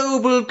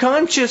Global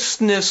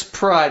Consciousness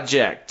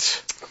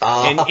Project.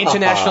 An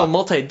international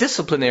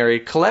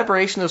multidisciplinary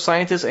collaboration of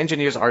scientists,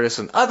 engineers, artists,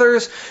 and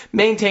others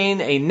maintain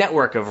a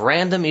network of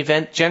random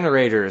event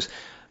generators,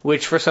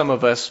 which for some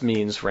of us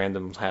means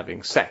random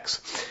having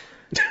sex.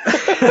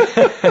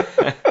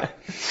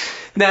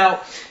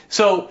 Now,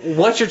 so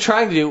what you're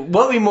trying to do,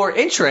 what would be more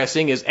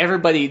interesting is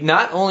everybody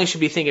not only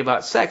should be thinking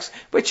about sex,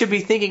 but should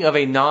be thinking of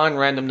a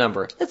non-random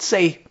number. Let's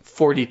say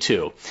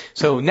 42.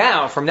 So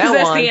now, from now 'Cause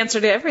that's on... the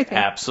answer to everything.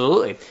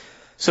 Absolutely.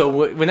 So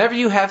whenever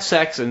you have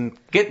sex and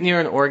get near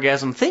an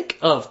orgasm, think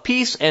of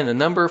peace and the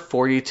number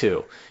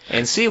 42.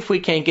 And see if we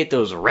can't get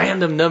those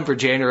random number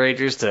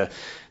generators to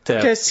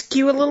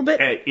skew a little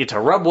bit. to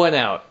rub one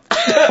out.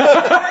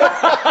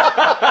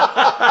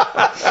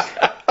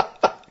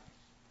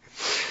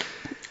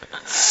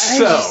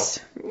 So,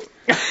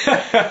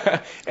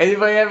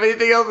 anybody have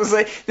anything else to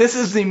say? This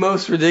is the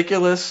most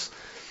ridiculous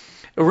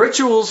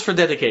rituals for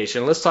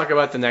dedication. Let's talk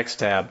about the next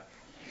tab.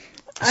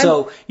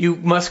 So, you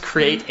must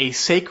create a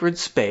sacred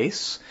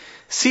space.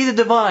 See the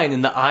divine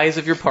in the eyes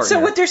of your partner.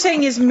 So what they're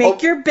saying is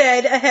make your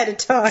bed ahead of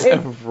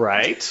time.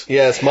 Right.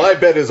 Yes, my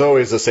bed is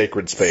always a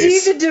sacred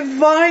space. See the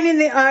divine in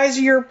the eyes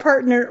of your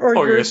partner or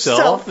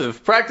yourself.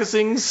 Of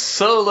practicing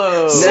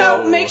solo.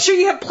 So make sure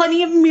you have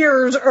plenty of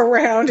mirrors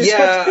around.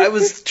 Yeah, I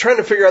was trying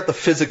to figure out the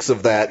physics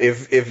of that.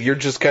 If you're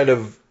just kind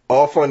of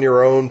off on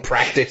your own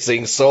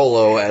practicing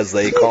solo, as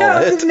they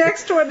call it. The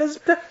next one is...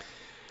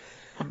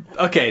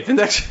 Okay, the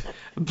next...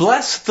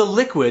 Bless the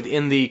liquid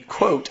in the,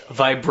 quote,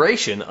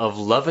 vibration of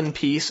love and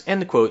peace,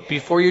 end quote,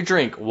 before you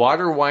drink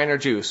water, wine, or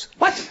juice.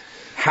 What?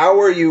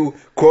 How are you,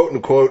 quote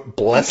unquote,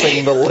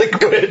 blessing the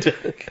liquid?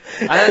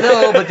 I don't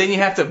know, but then you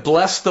have to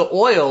bless the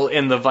oil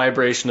in the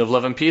vibration of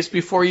love and peace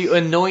before you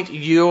anoint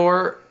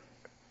your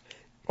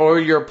or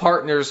your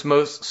partner's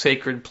most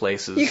sacred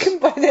places. You can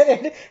buy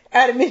that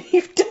at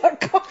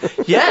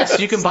AdamandEve.com.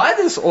 Yes, you can buy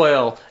this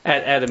oil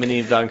at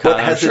AdamandEve.com. But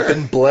has it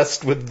been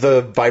blessed with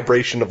the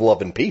vibration of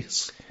love and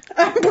peace?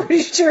 I'm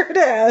pretty sure it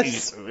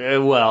has.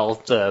 Well,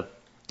 the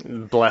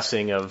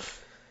blessing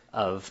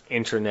of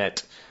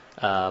internet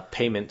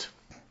payment.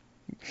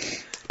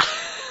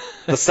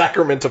 The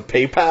sacrament of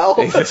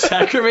PayPal? The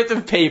sacrament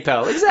of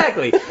PayPal.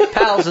 Exactly.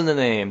 Pal's in the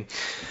name.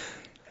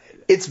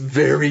 It's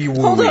very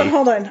wooey.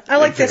 Hold on. I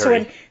like this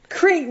one.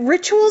 Create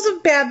rituals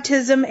of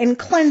baptism and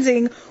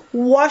cleansing,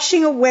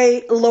 washing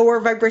away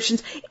lower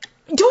vibrations.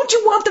 Don't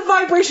you want the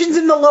vibrations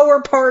in the lower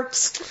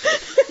parts?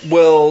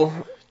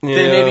 Well... Yeah.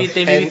 They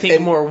maybe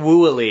think more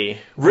wooily.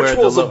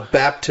 Rituals of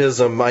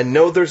baptism. I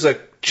know there's a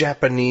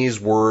Japanese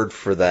word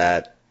for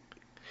that.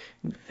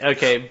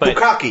 Okay, but...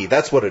 Bukkake,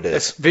 that's what it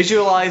is.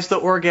 Visualize the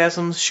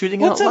orgasms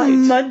shooting out light. What's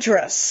a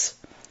mudras?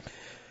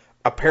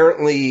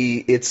 Apparently,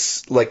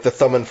 it's like the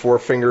thumb and four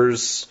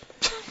fingers,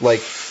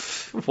 like...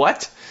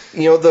 What?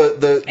 You know,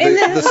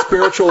 the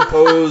spiritual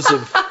pose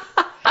of...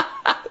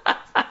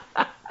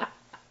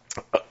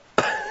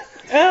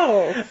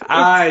 Oh.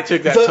 I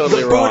took that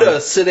totally wrong. The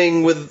Buddha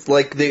sitting with,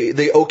 like,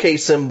 the OK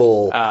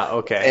symbol.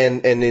 Okay.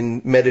 And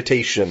in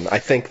meditation. I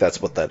think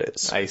that's what that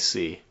is. I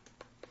see.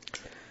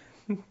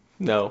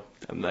 No,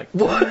 I'm not.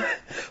 What?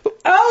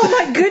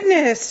 Oh, my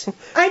goodness.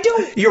 I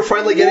don't... You're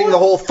finally getting the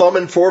whole thumb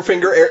and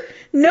forefinger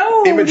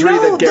imagery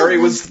that Gary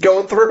was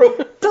going through?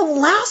 The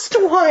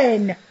last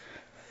one.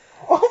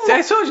 Oh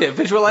I told you,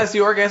 visualize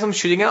the orgasm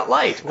shooting out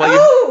light while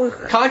you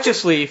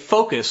consciously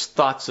focus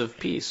thoughts of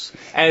peace,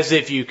 as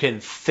if you can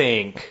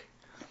think.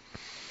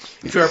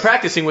 If you are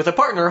practicing with a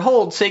partner,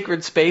 hold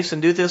sacred space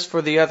and do this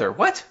for the other.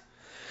 What?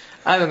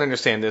 I don't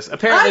understand this.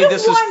 Apparently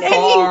this is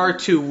far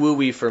too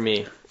wooey for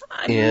me.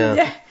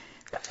 Yeah.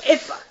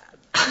 If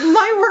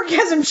my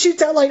orgasm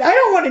shoots out light, I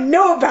don't want to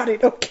know about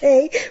it,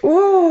 okay?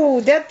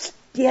 Ooh, that's...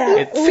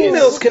 Yeah.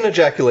 Females can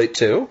ejaculate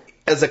too.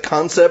 As a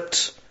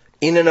concept...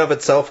 In and of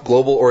itself,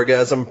 global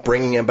orgasm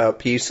bringing about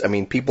peace. I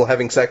mean, people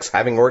having sex,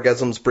 having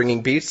orgasms,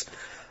 bringing peace.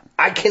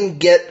 I can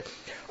get...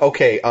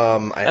 Okay,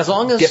 as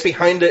long as... Get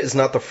behind it is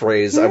not the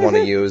phrase I want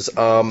to use.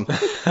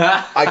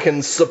 I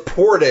can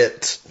support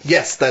it.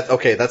 Yes,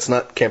 that's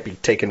not... Can't be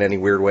taken any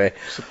weird way.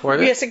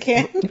 Support it? Yes, it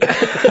can.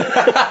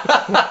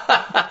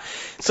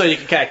 So you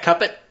can kind of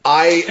cup it?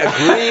 I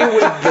agree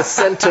with the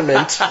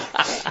sentiment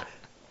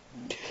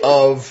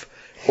of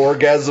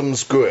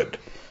orgasms good.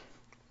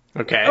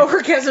 Okay.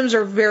 Orgasms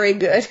are very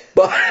good.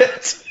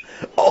 But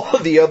all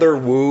of the other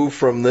woo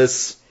from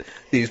these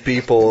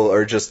people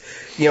are just,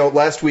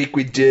 last week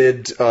we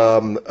did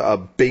a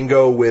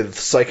bingo with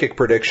psychic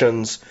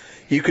predictions.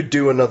 You could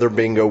do another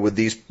bingo with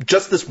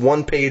just this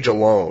one page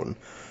alone,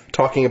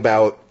 talking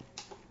about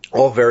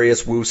all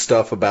various woo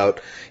stuff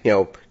about,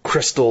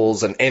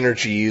 crystals and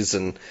energies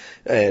and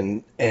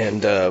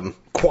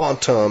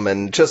quantum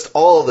and just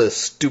all this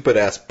stupid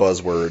ass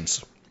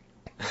buzzwords.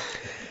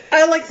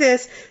 I like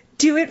this.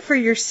 Do it for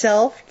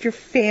yourself, your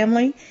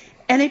family,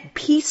 and a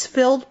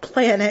peace-filled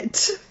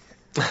planet.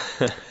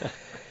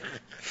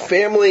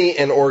 Family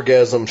and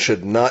orgasm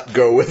should not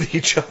go with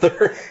each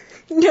other.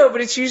 No,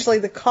 but it's usually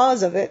the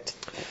cause of it.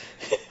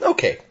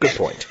 Okay, good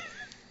point.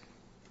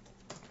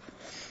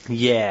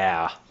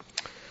 Yeah.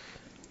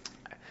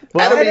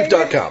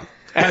 AdamandEve.com.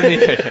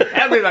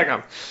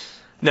 AdamandEve.com.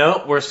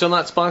 No, we're still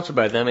not sponsored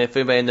by them. If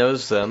anybody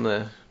knows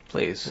them,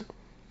 please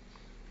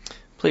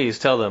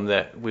tell them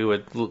that we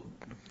would...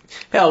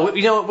 Hell,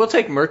 we'll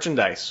take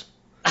merchandise.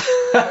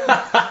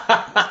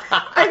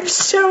 I'm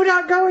so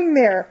not going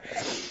there.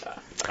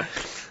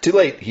 Too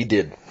late, he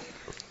did.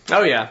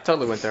 Oh yeah,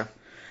 totally went there.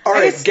 All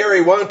right,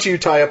 Gary, why don't you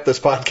tie up this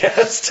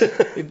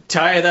podcast?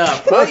 Tie it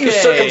up. Why don't you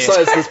Okay.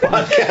 circumcise this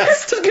podcast? I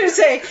was going to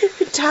say,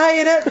 tie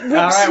it up. All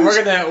right,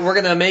 we're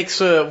gonna make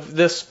so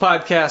this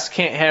podcast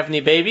can't have any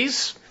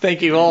babies.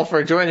 Thank you all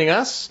for joining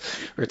us.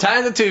 We're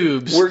tying the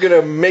tubes. We're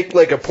going to make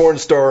like a porn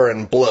star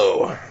and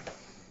blow.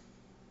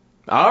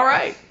 All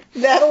right.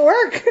 That'll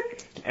work.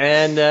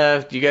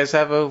 And you guys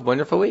have a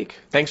wonderful week.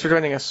 Thanks for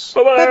joining us.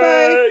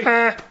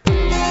 Bye-bye.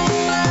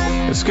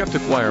 The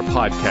Skeptic Wire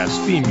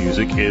podcast theme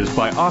music is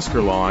by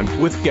Oscar Lawn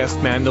with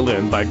guest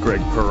mandolin by Greg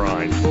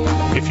Perrine.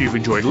 If you've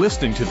enjoyed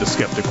listening to The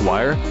Skeptic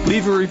Wire,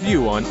 leave a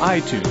review on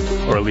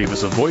iTunes or leave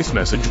us a voice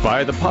message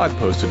via the Pod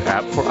Posted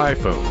app for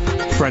iPhone.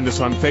 Friend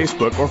us on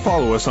Facebook or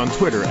follow us on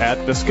Twitter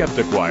at The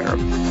Skeptic Wire.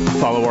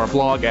 Follow our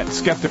blog at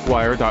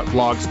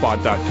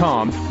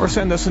skepticwire.blogspot.com or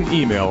send us an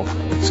email,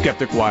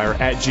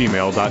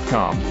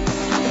 skepticwire@gmail.com.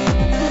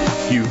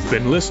 You've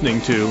been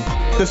listening to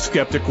The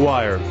Skeptic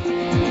Wire.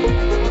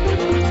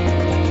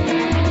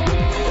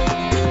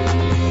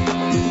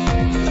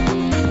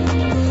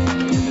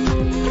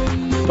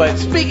 But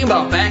speaking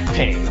about back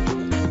pain,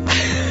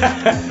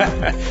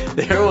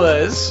 there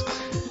was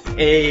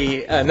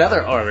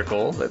another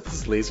article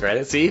that leads right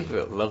at. See,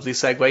 lovely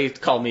segue. You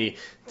called me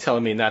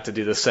telling me not to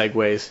do the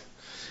segues.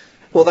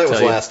 Well, that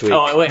was last week.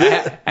 Oh wait,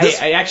 I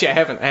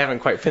haven't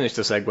quite finished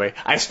the segue.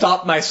 I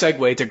stopped my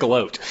segue to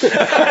gloat.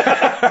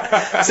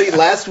 See,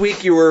 last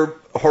week you were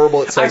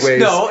horrible at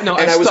segues, and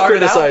I was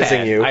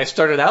criticizing you. I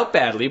started out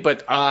badly,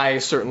 but I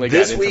certainly got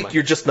This into week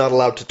you're just not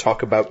allowed to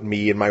talk about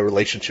me and my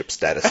relationship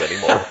status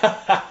anymore.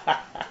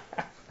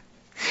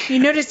 You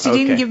noticed you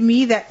didn't give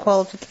me that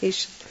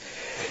qualification.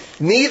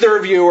 Neither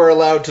of you are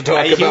allowed to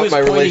talk about my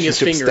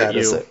relationship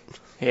status.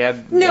 He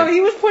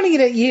was pointing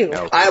it at you.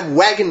 Okay. I'm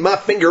wagging my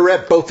finger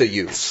at both of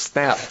you.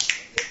 Snap.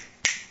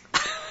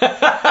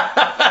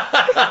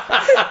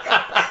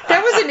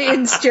 That wasn't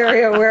in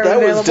stereo where That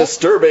available. was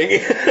disturbing.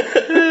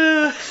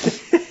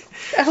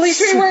 At least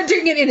we weren't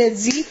doing it in a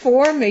Z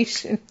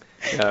formation.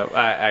 No,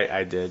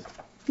 I did.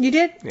 You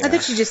did? Yeah. I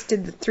thought you just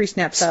did the 3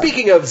 snaps up.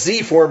 Speaking of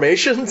Z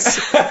formations,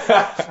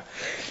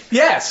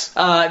 Yes,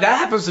 that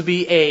happens to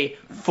be a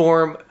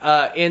form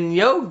in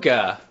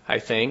yoga, I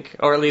think,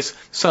 or at least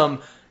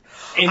some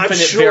infinite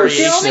sure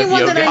variation The only of one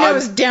yoga. that I know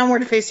is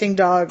downward facing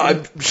dog.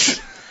 I'm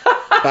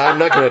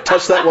not going to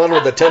touch that one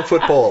with a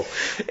 10-foot pole.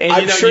 And you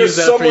I'm don't sure use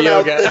that for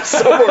yoga.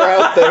 somewhere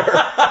out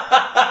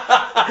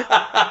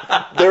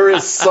there, there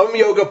is some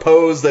yoga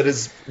pose that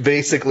is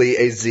basically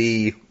a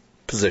Z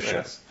position.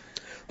 Yes.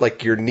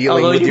 Like you're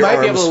kneeling Although with you your might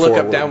arms be able to look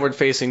forward. up downward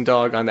facing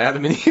dog on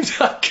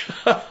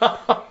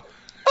adamandeve.com.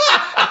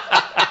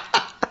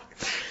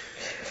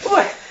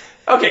 What?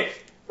 Okay.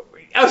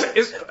 Bob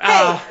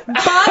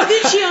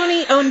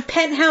Guccione owned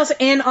Penthouse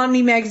and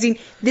Omni Magazine.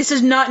 This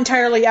is not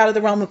entirely out of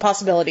the realm of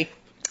possibility.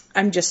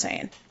 I'm just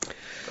saying.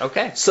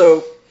 Okay.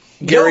 So,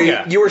 Gary,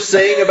 Yoga. you were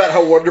saying about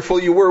how wonderful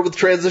you were with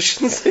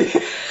transitions?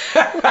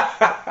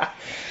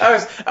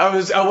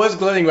 I was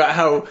gloating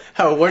about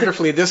how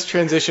wonderfully this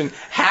transition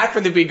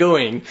happened to be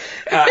going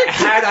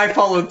had I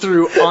followed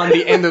through on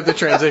the end of the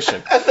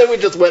transition. And then we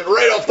just went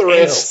right off the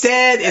rails.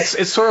 Instead,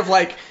 it's sort of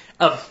like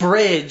a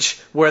bridge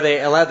where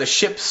they allow the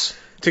ships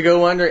to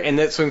go under, and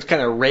this one's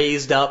kind of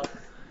raised up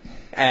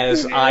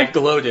as I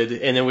gloated,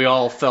 and then we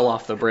all fell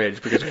off the bridge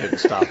because we couldn't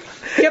stop.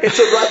 It's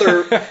a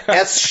rather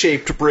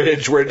S-shaped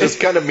bridge where it just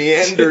kind of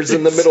meanders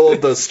in the middle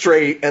of the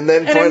strait and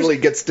then finally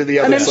gets to the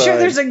other And I'm side. sure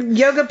there's a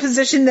yoga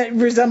position that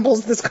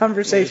resembles this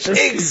conversation.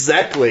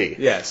 Exactly.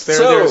 Yes,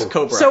 there's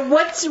Cobra. So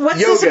what's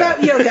this Yoga.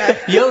 about yoga?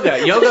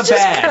 Yoga Just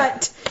bad.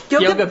 cut.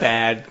 Yoga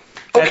bad.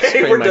 That's Okay,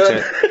 pretty we're much done.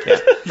 it. Yeah.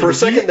 For a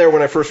second there,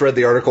 when I first read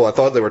the article, I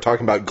thought they were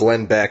talking about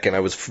Glenn Beck, and I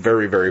was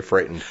very, very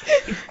frightened.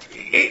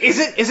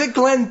 Is it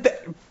Glenn?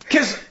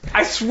 Because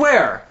I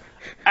swear,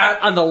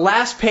 on the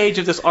last page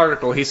of this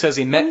article, he says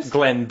he met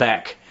Glenn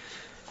Beck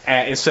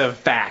instead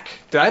of Back.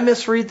 Did I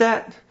misread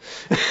that?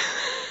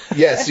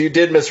 Yes, you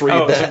did misread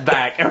Oh, that. it's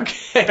Back.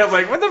 Okay, I was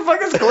like, what the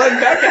fuck is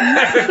Glenn Beck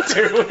have to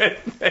do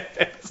with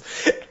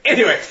this?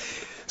 Anyway,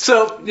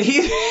 so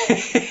he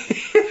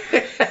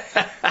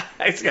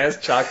this guy's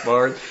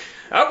chalkboard.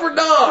 Upper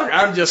dog.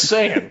 I'm just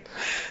saying.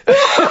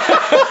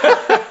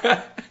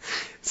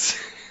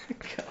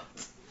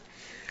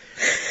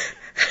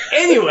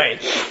 Anyway,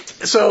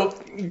 so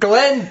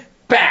Glenn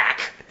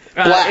Beck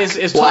Black.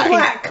 is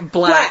Black. talking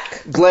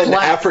black. Glenn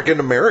Black. African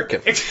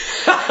American.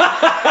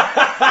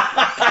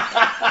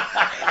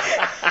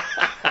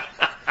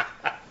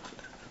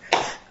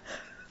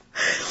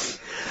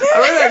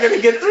 We're not going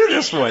to get through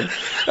this one.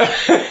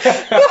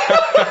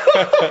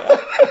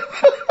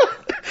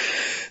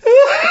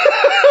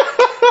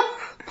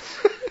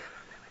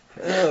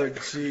 Oh,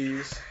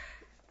 jeez.